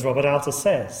 As Robert Alter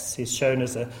says, he's shown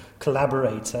as a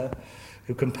collaborator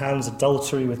who compounds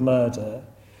adultery with murder,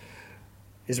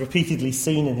 is repeatedly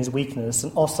seen in his weakness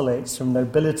and oscillates from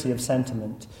nobility of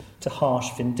sentiment to harsh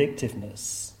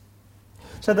vindictiveness.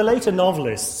 So the later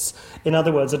novelists, in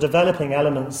other words, are developing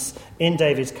elements in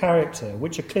David's character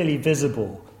which are clearly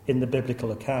visible in the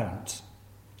biblical account.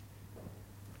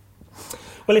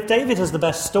 Well, if David has the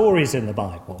best stories in the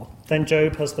Bible, then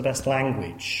Job has the best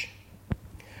language,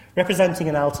 representing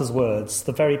in Alter's words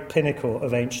the very pinnacle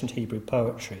of ancient Hebrew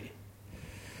poetry.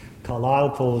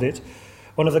 Carlyle called it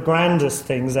one of the grandest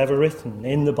things ever written,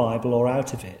 in the Bible or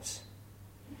out of it.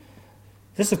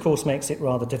 This, of course, makes it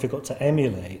rather difficult to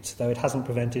emulate, though it hasn't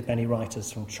prevented many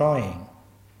writers from trying.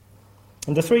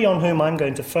 And the three on whom I'm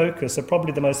going to focus are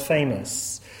probably the most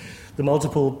famous: the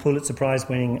multiple Pulitzer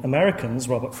Prize-winning Americans,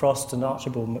 Robert Frost and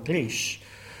Archibald MacLeish,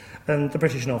 and the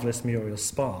British novelist Muriel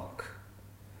Spark,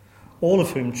 all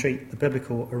of whom treat the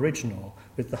biblical original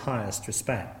with the highest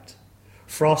respect.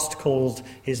 Frost called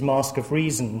his Mask of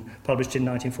Reason, published in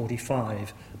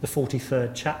 1945, the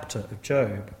 43rd chapter of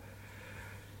Job.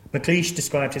 MacLeish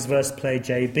described his verse play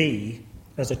J.B.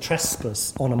 as a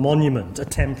trespass on a monument, a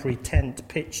temporary tent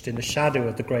pitched in the shadow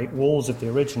of the great walls of the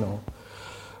original,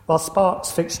 while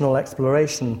Spark's fictional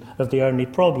exploration of the only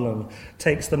problem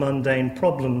takes the mundane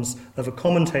problems of a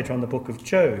commentator on the book of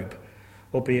Job,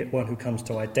 albeit one who comes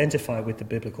to identify with the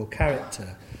biblical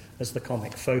character, as the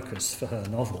comic focus for her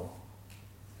novel.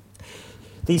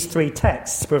 These three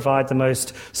texts provide the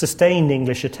most sustained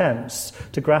English attempts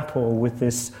to grapple with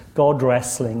this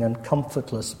God-wrestling and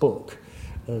comfortless book,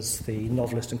 as the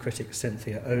novelist and critic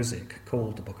Cynthia Ozick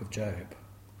called the book of Job.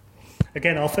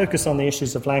 Again, I'll focus on the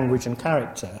issues of language and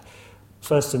character,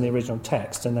 first in the original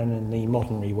text and then in the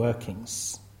modern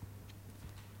reworkings.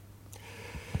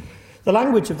 The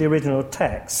language of the original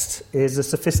text is a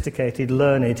sophisticated,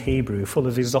 learned Hebrew full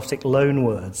of exotic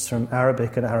loanwords from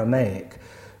Arabic and Aramaic,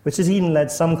 which has even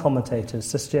led some commentators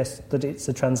to suggest that it's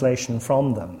a translation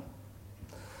from them.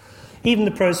 Even the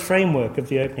prose framework of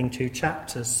the opening two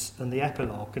chapters and the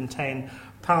epilogue contain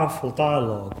powerful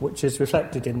dialogue, which is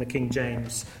reflected in the King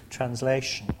James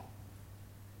translation.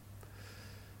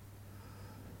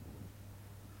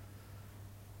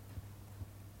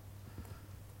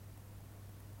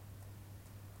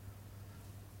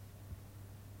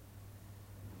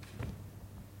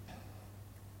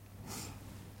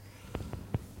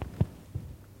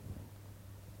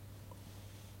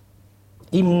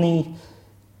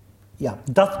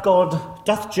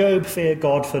 Doth Job fear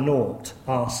God for naught?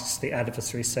 Asks the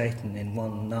adversary Satan in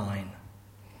 1:9.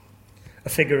 A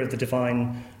figure of the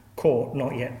divine court,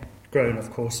 not yet grown,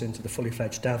 of course, into the fully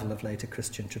fledged devil of later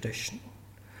Christian tradition.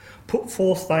 Put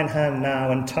forth thine hand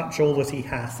now and touch all that he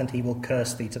hath, and he will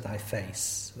curse thee to thy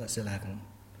face. Verse 11.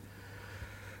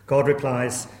 God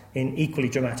replies in equally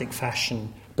dramatic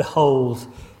fashion, behold,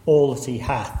 all that he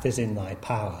hath is in thy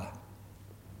power.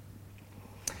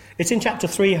 It's in chapter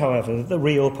 3, however, that the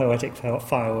real poetic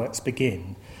fireworks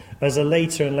begin, as a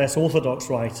later and less orthodox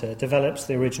writer develops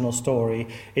the original story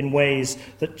in ways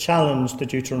that challenge the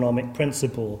Deuteronomic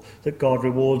principle that God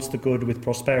rewards the good with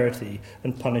prosperity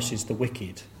and punishes the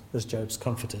wicked, as Job's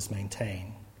comforters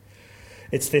maintain.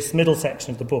 It's this middle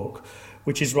section of the book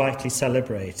which is rightly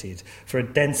celebrated for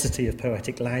a density of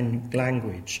poetic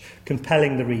language,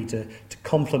 compelling the reader to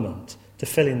complement, to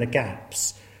fill in the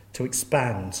gaps, to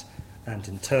expand and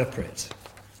interpret.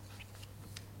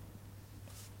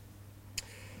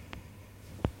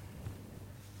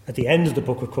 At the end of the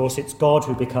book, of course, it's God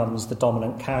who becomes the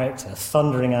dominant character,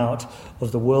 thundering out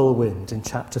of the whirlwind in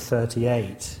chapter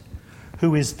 38.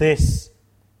 Who is this?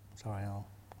 Sorry, I'll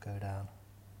go down.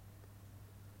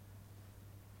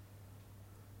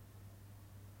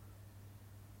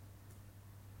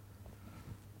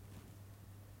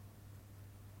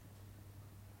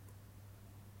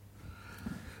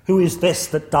 Who is this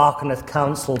that darkeneth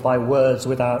counsel by words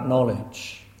without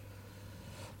knowledge?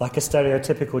 Like a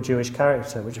stereotypical Jewish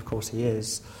character, which of course he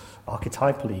is,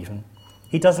 archetypal even,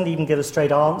 he doesn't even give a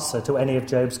straight answer to any of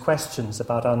Job's questions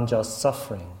about unjust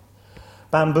suffering,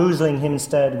 bamboozling him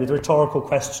instead with rhetorical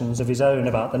questions of his own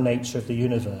about the nature of the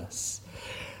universe.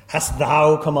 Hast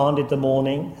thou commanded the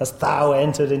morning? Hast thou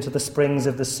entered into the springs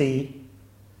of the sea?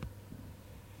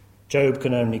 Job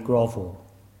can only grovel.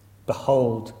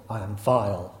 Behold, I am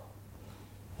vile.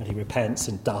 And he repents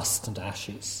in dust and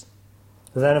ashes.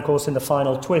 And then, of course, in the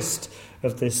final twist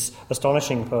of this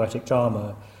astonishing poetic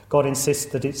drama, God insists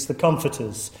that it's the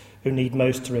comforters who need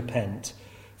most to repent.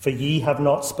 For ye have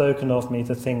not spoken of me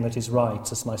the thing that is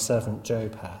right, as my servant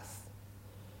Job hath.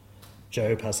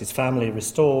 Job has his family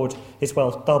restored, his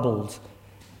wealth doubled,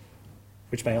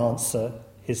 which may answer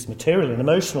his material and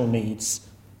emotional needs,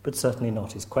 but certainly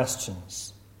not his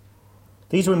questions.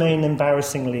 These remain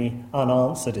embarrassingly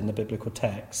unanswered in the biblical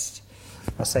text.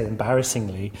 I say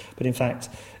embarrassingly, but in fact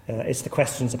it's the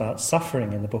questions about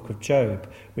suffering in the book of Job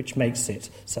which makes it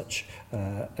such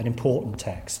an important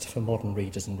text for modern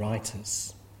readers and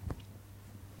writers.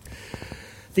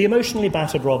 The emotionally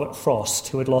battered Robert Frost,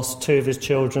 who had lost two of his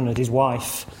children and his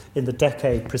wife in the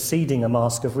decade preceding A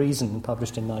Mask of Reason,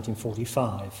 published in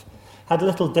 1945, had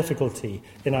little difficulty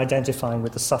in identifying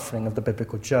with the suffering of the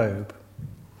biblical Job.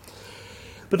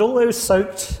 But although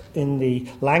soaked in the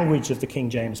language of the King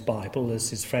James Bible, as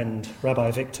his friend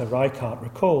Rabbi Victor Reichardt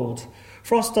recalled,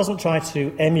 Frost doesn't try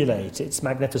to emulate its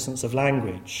magnificence of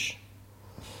language.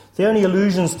 The only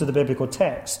allusions to the biblical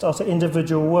text are to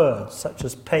individual words, such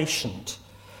as patient,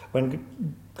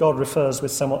 when God refers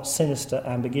with somewhat sinister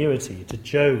ambiguity to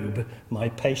Job, my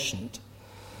patient,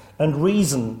 and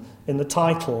reason in the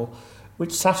title,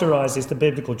 which satirises the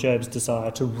biblical Job's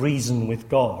desire to reason with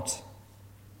God.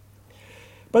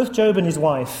 Both Job and his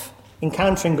wife,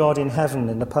 encountering God in heaven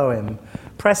in the poem,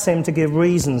 press him to give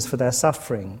reasons for their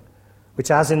suffering,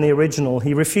 which, as in the original,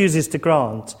 he refuses to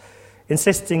grant,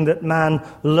 insisting that man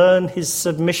learn his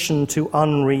submission to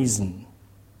unreason.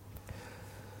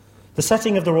 The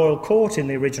setting of the royal court in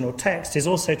the original text is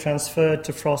also transferred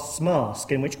to Frost's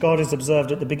masque, in which God is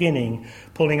observed at the beginning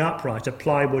pulling upright a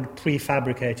plywood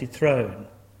prefabricated throne.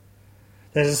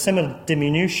 There's a similar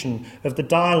diminution of the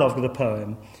dialogue of the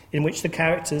poem, in which the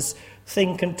characters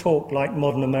think and talk like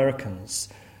modern Americans,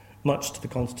 much to the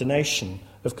consternation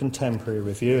of contemporary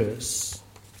reviewers.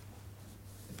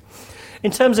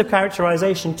 In terms of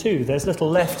characterisation, too, there's little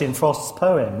left in Frost's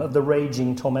poem of the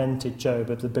raging, tormented Job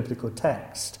of the biblical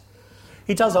text.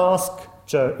 He does ask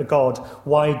God,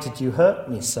 why did you hurt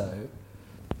me so?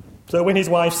 So when his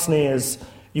wife sneers,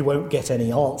 you won't get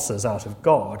any answers out of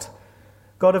God,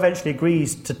 God eventually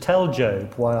agrees to tell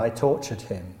Job why I tortured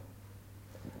him.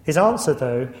 His answer,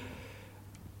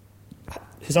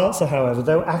 however,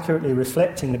 though accurately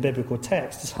reflecting the biblical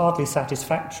text, is hardly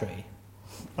satisfactory.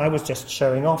 I was just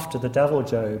showing off to the devil,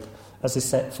 Job, as is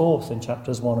set forth in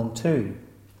chapters 1 and 2.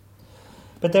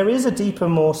 But there is a deeper,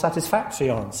 more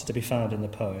satisfactory answer to be found in the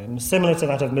poem, similar to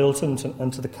that of Milton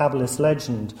and to the Kabbalist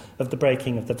legend of the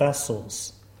breaking of the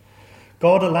vessels.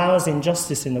 God allows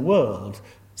injustice in the world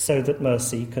so that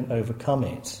mercy can overcome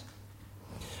it.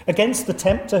 Against the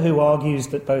tempter who argues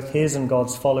that both his and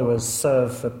God's followers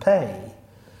serve for pay,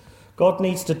 God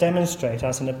needs to demonstrate,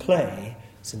 as in a play,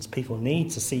 since people need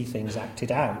to see things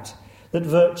acted out, that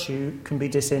virtue can be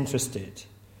disinterested.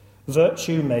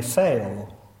 Virtue may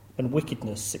fail, and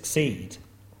wickedness succeed.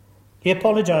 He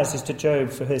apologises to Job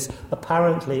for his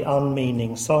apparently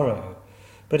unmeaning sorrow,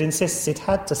 but insists it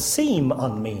had to seem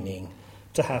unmeaning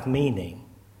to have meaning,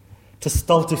 to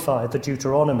stultify the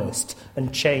Deuteronomist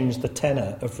and change the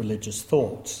tenor of religious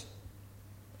thought.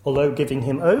 Although giving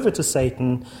him over to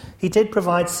Satan, he did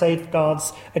provide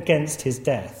safeguards against his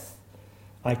death.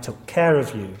 I took care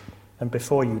of you, and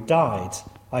before you died,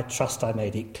 I trust I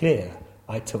made it clear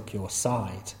I took your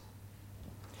side.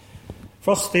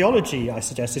 Frost's theology, I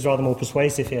suggest, is rather more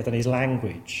persuasive here than his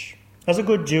language. As a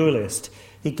good dualist,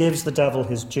 he gives the devil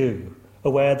his due,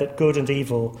 aware that good and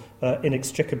evil are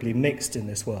inextricably mixed in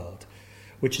this world,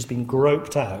 which has been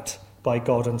groped out by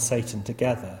God and Satan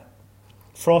together.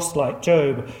 Frost, like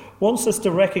Job, wants us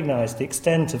to recognise the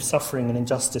extent of suffering and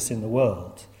injustice in the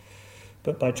world.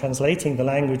 But by translating the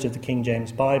language of the King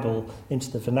James Bible into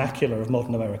the vernacular of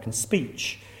modern American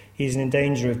speech, he is in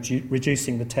danger of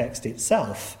reducing the text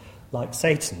itself, like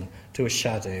Satan, to a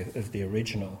shadow of the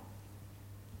original.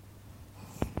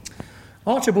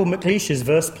 Archibald MacLeish's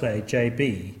verse play,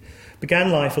 J.B.,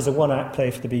 began life as a one-act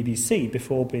play for the BBC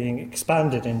before being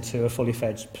expanded into a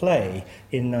fully-fledged play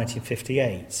in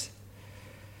 1958.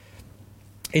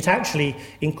 It actually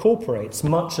incorporates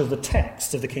much of the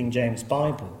text of the King James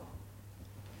Bible.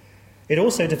 It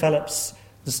also develops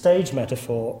the stage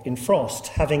metaphor in Frost,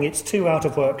 having its two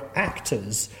out-of-work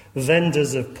actors,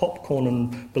 vendors of popcorn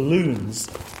and balloons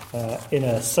in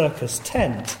a circus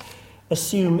tent,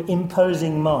 assume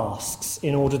imposing masks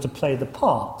in order to play the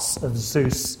parts of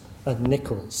Zeus and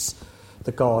Nicholas,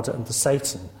 the god and the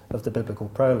Satan of the biblical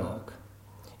prologue.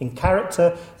 In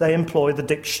character, they employ the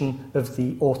diction of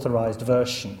the Authorised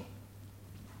version,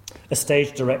 a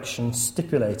stage direction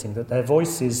stipulating that their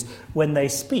voices, when they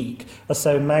speak, are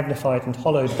so magnified and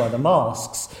hollowed by the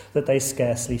masks that they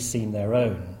scarcely seem their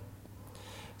own.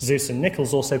 Zeus and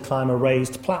Nicholas also climb a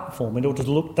raised platform in order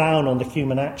to look down on the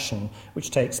human action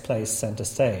which takes place centre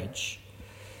stage.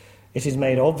 It is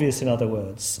made obvious, in other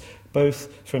words,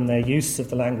 both from their use of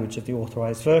the language of the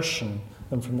Authorised version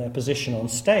and from their position on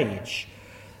stage,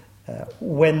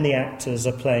 when the actors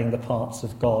are playing the parts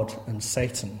of God and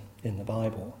Satan in the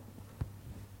Bible.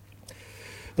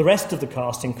 The rest of the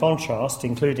cast, in contrast,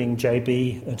 including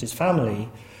J.B. and his family,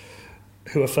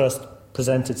 who are first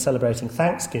presented celebrating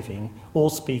Thanksgiving, all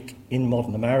speak in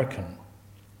modern American.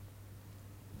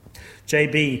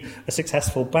 J.B., a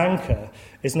successful banker,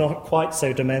 is not quite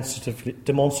so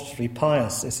demonstratively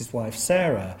pious as his wife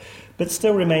Sarah, but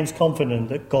still remains confident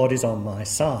that God is on my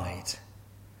side.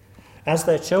 As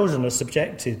their children are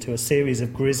subjected to a series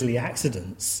of grisly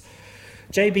accidents,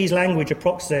 JB's language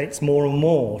approximates more and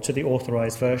more to the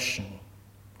Authorised version.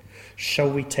 Shall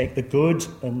we take the good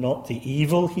and not the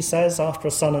evil, he says, after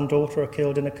a son and daughter are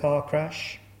killed in a car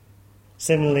crash?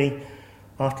 Similarly,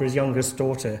 after his youngest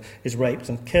daughter is raped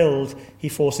and killed, he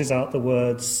forces out the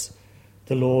words,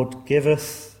 "The Lord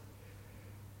giveth,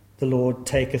 the Lord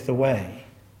taketh away."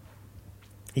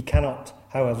 He cannot,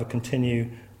 however,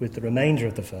 continue with the remainder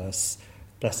of the verse,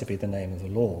 "Blessed be the name of the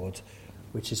Lord,"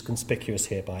 which is conspicuous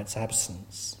here by its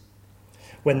absence.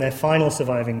 When their final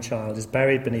surviving child is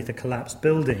buried beneath a collapsed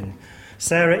building,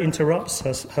 Sarah interrupts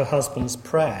her husband's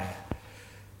prayer.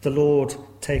 "The Lord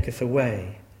taketh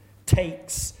away,"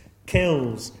 takes,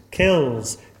 kills,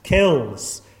 kills,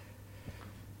 kills.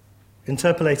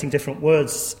 Interpolating different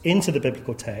words into the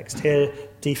biblical text here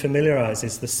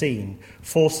defamiliarises the scene,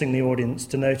 forcing the audience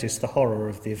to notice the horror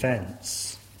of the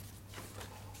events.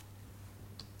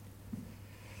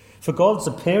 For God's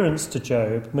appearance to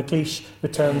Job, MacLeish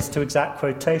returns to exact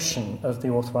quotation of the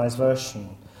Authorised version,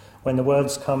 when the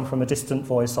words come from a distant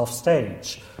voice off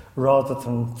stage, rather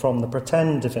than from the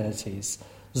pretend divinities,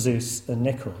 Zeus and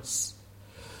Nichols.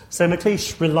 So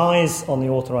MacLeish relies on the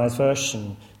Authorised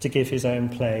version to give his own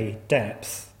play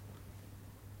depth.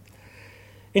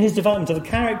 In his development of the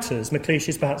characters, MacLeish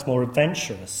is perhaps more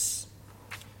adventurous.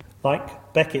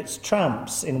 Like Beckett's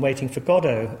tramps in Waiting for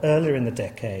Godot earlier in the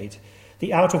decade,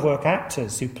 the out-of-work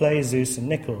actors who play Zeus and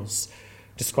Nichols,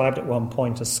 described at one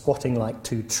point as squatting like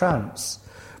two tramps,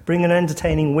 bring an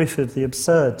entertaining whiff of the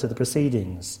absurd to the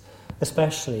proceedings,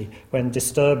 especially when,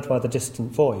 disturbed by the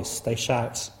distant voice, they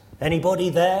shout, "Anybody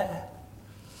there?"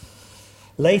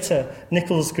 Later,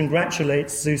 Nichols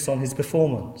congratulates Zeus on his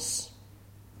performance.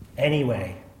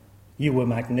 "Anyway, you were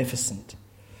magnificent,"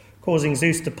 causing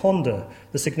Zeus to ponder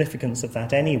the significance of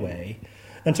that anyway,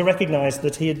 and to recognise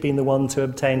that he had been the one to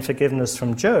obtain forgiveness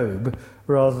from Job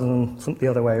rather than from the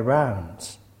other way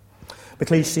round.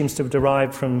 MacLeish seems to have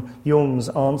derived from Jung's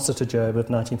answer to Job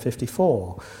of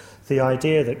 1954, the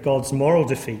idea that God's moral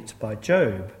defeat by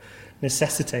Job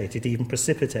necessitated, even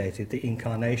precipitated, the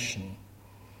incarnation.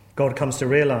 God comes to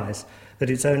realise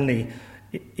that it's only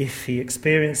if he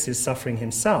experiences suffering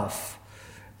himself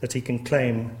that he can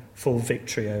claim full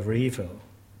victory over evil.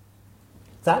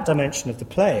 That dimension of the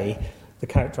play, the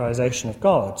characterisation of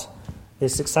God,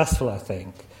 is successful, I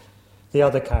think. The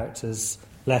other characters,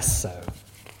 less so.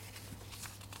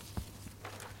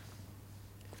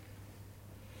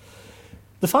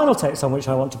 The final text on which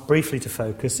I want to briefly to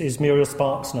focus is Muriel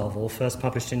Sparks' novel, first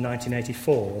published in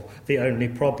 1984, The Only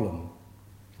Problem,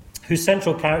 whose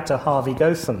central character, Harvey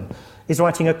Gotham, is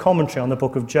writing a commentary on the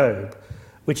book of Job,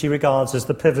 which he regards as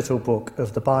the pivotal book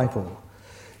of the Bible,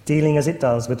 dealing as it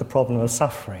does with the problem of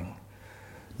suffering,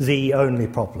 the only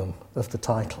problem of the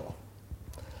title.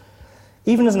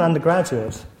 Even as an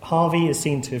undergraduate, Harvey is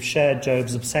seen to have shared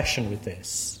Job's obsession with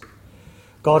this.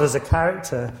 God as a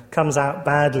character comes out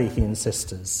badly, he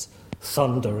insists.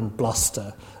 Thunder and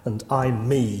bluster, and I'm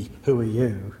me, who are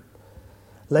you?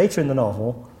 Later in the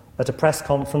novel, at a press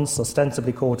conference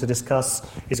ostensibly called to discuss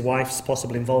his wife's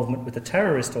possible involvement with a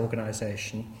terrorist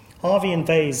organisation, Harvey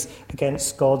inveighs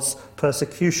against God's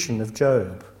persecution of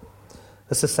Job,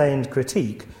 a sustained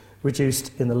critique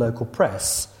reduced in the local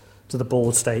press to the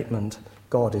bald statement,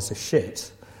 "God is a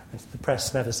shit." The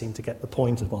press never seem to get the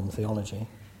point of modern theology.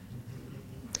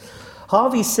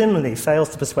 Harvey similarly fails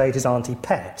to persuade his Auntie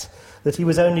Pet that he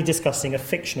was only discussing a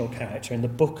fictional character in the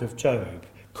book of Job,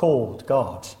 called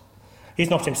God. He's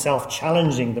not himself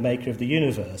challenging the maker of the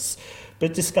universe,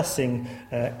 but discussing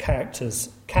characters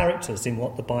in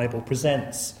what the Bible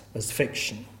presents as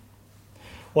fiction.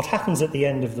 What happens at the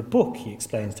end of the book, he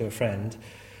explains to a friend,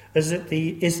 is that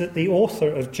the author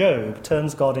of Job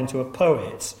turns God into a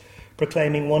poet,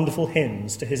 proclaiming wonderful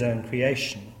hymns to his own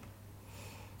creation.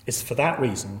 It's for that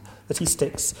reason that he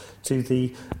sticks to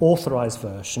the Authorised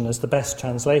version as the best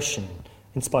translation,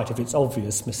 in spite of its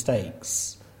obvious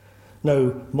mistakes.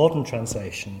 No modern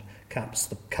translation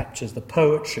captures the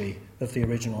poetry of the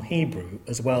original Hebrew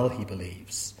as well, he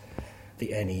believes,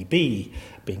 the NEB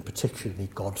being particularly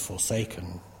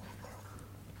God-forsaken.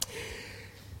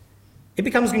 It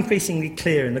becomes increasingly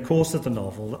clear in the course of the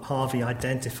novel that Harvey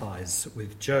identifies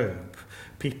with Job.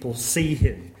 People see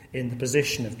him in the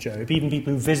position of Job. Even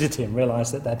people who visit him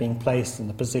realise that they're being placed in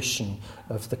the position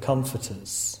of the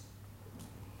comforters.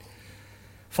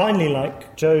 Finally,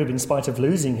 like Job, in spite of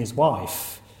losing his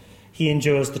wife, he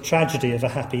endures the tragedy of a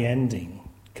happy ending,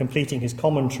 completing his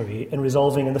commentary and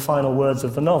resolving in the final words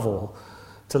of the novel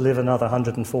to live another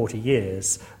 140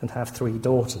 years and have 3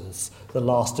 daughters, the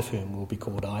last of whom will be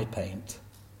called Eye Paint.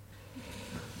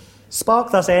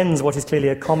 Spark thus ends what is clearly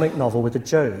a comic novel with a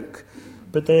joke,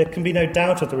 but there can be no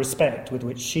doubt of the respect with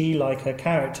which she, like her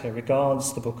character,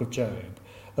 regards the book of Job,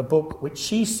 a book which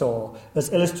she saw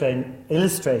as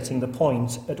illustrating the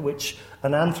point at which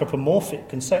an anthropomorphic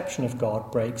conception of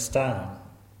God breaks down.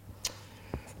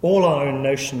 All our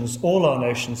notions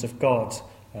of God,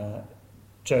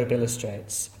 Job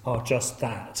illustrates, are just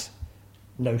that,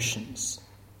 notions.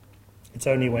 It's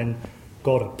only when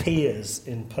God appears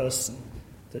in person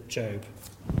that Job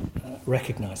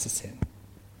recognises him.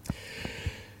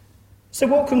 So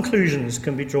what conclusions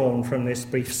can be drawn from this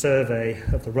brief survey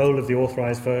of the role of the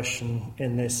Authorised Version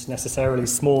in this necessarily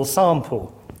small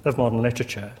sample of modern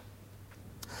literature?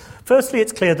 Firstly,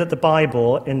 it's clear that the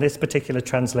Bible, in this particular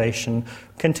translation,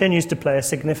 continues to play a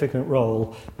significant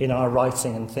role in our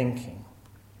writing and thinking.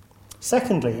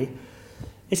 Secondly,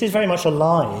 it is very much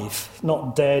alive,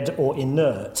 not dead or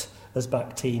inert, as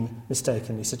Bakhtin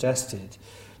mistakenly suggested,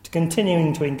 to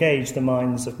continuing to engage the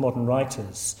minds of modern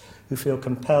writers who feel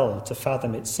compelled to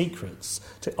fathom its secrets,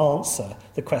 to answer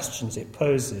the questions it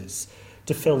poses,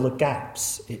 to fill the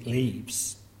gaps it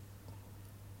leaves.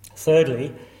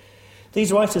 Thirdly,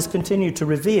 these writers continue to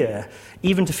revere,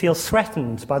 even to feel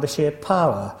threatened by the sheer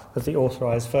power of the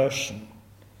Authorised Version.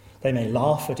 They may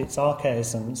laugh at its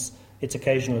archaisms, its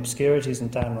occasional obscurities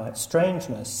and downright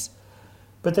strangeness,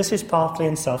 but this is partly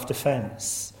in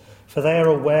self-defence, for they are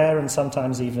aware and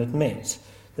sometimes even admit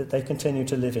that they continue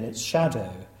to live in its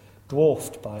shadow,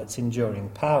 dwarfed by its enduring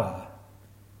power.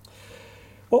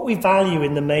 What we value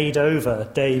in the made-over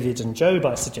David and Job,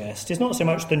 I suggest, is not so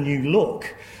much the new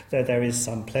look, though there is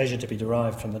some pleasure to be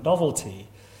derived from the novelty,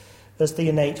 as the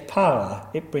innate power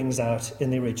it brings out in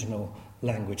the original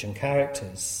language and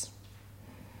characters.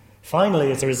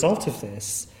 Finally, as a result of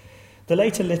this, the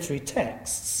later literary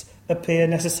texts appear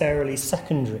necessarily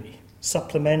secondary,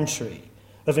 supplementary,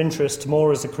 of interest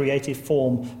more as a creative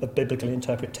form of biblical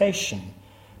interpretation,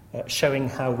 showing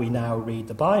how we now read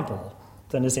the Bible,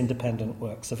 than as independent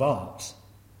works of art.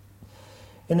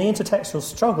 In the intertextual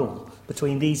struggle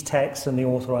between these texts and the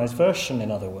Authorised Version,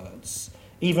 in other words,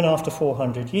 even after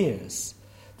 400 years,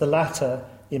 the latter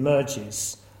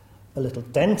emerges, a little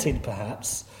dented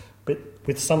perhaps, but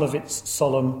with some of its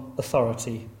solemn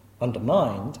authority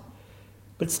undermined,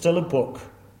 but still a book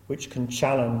which can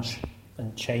challenge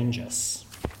and change us.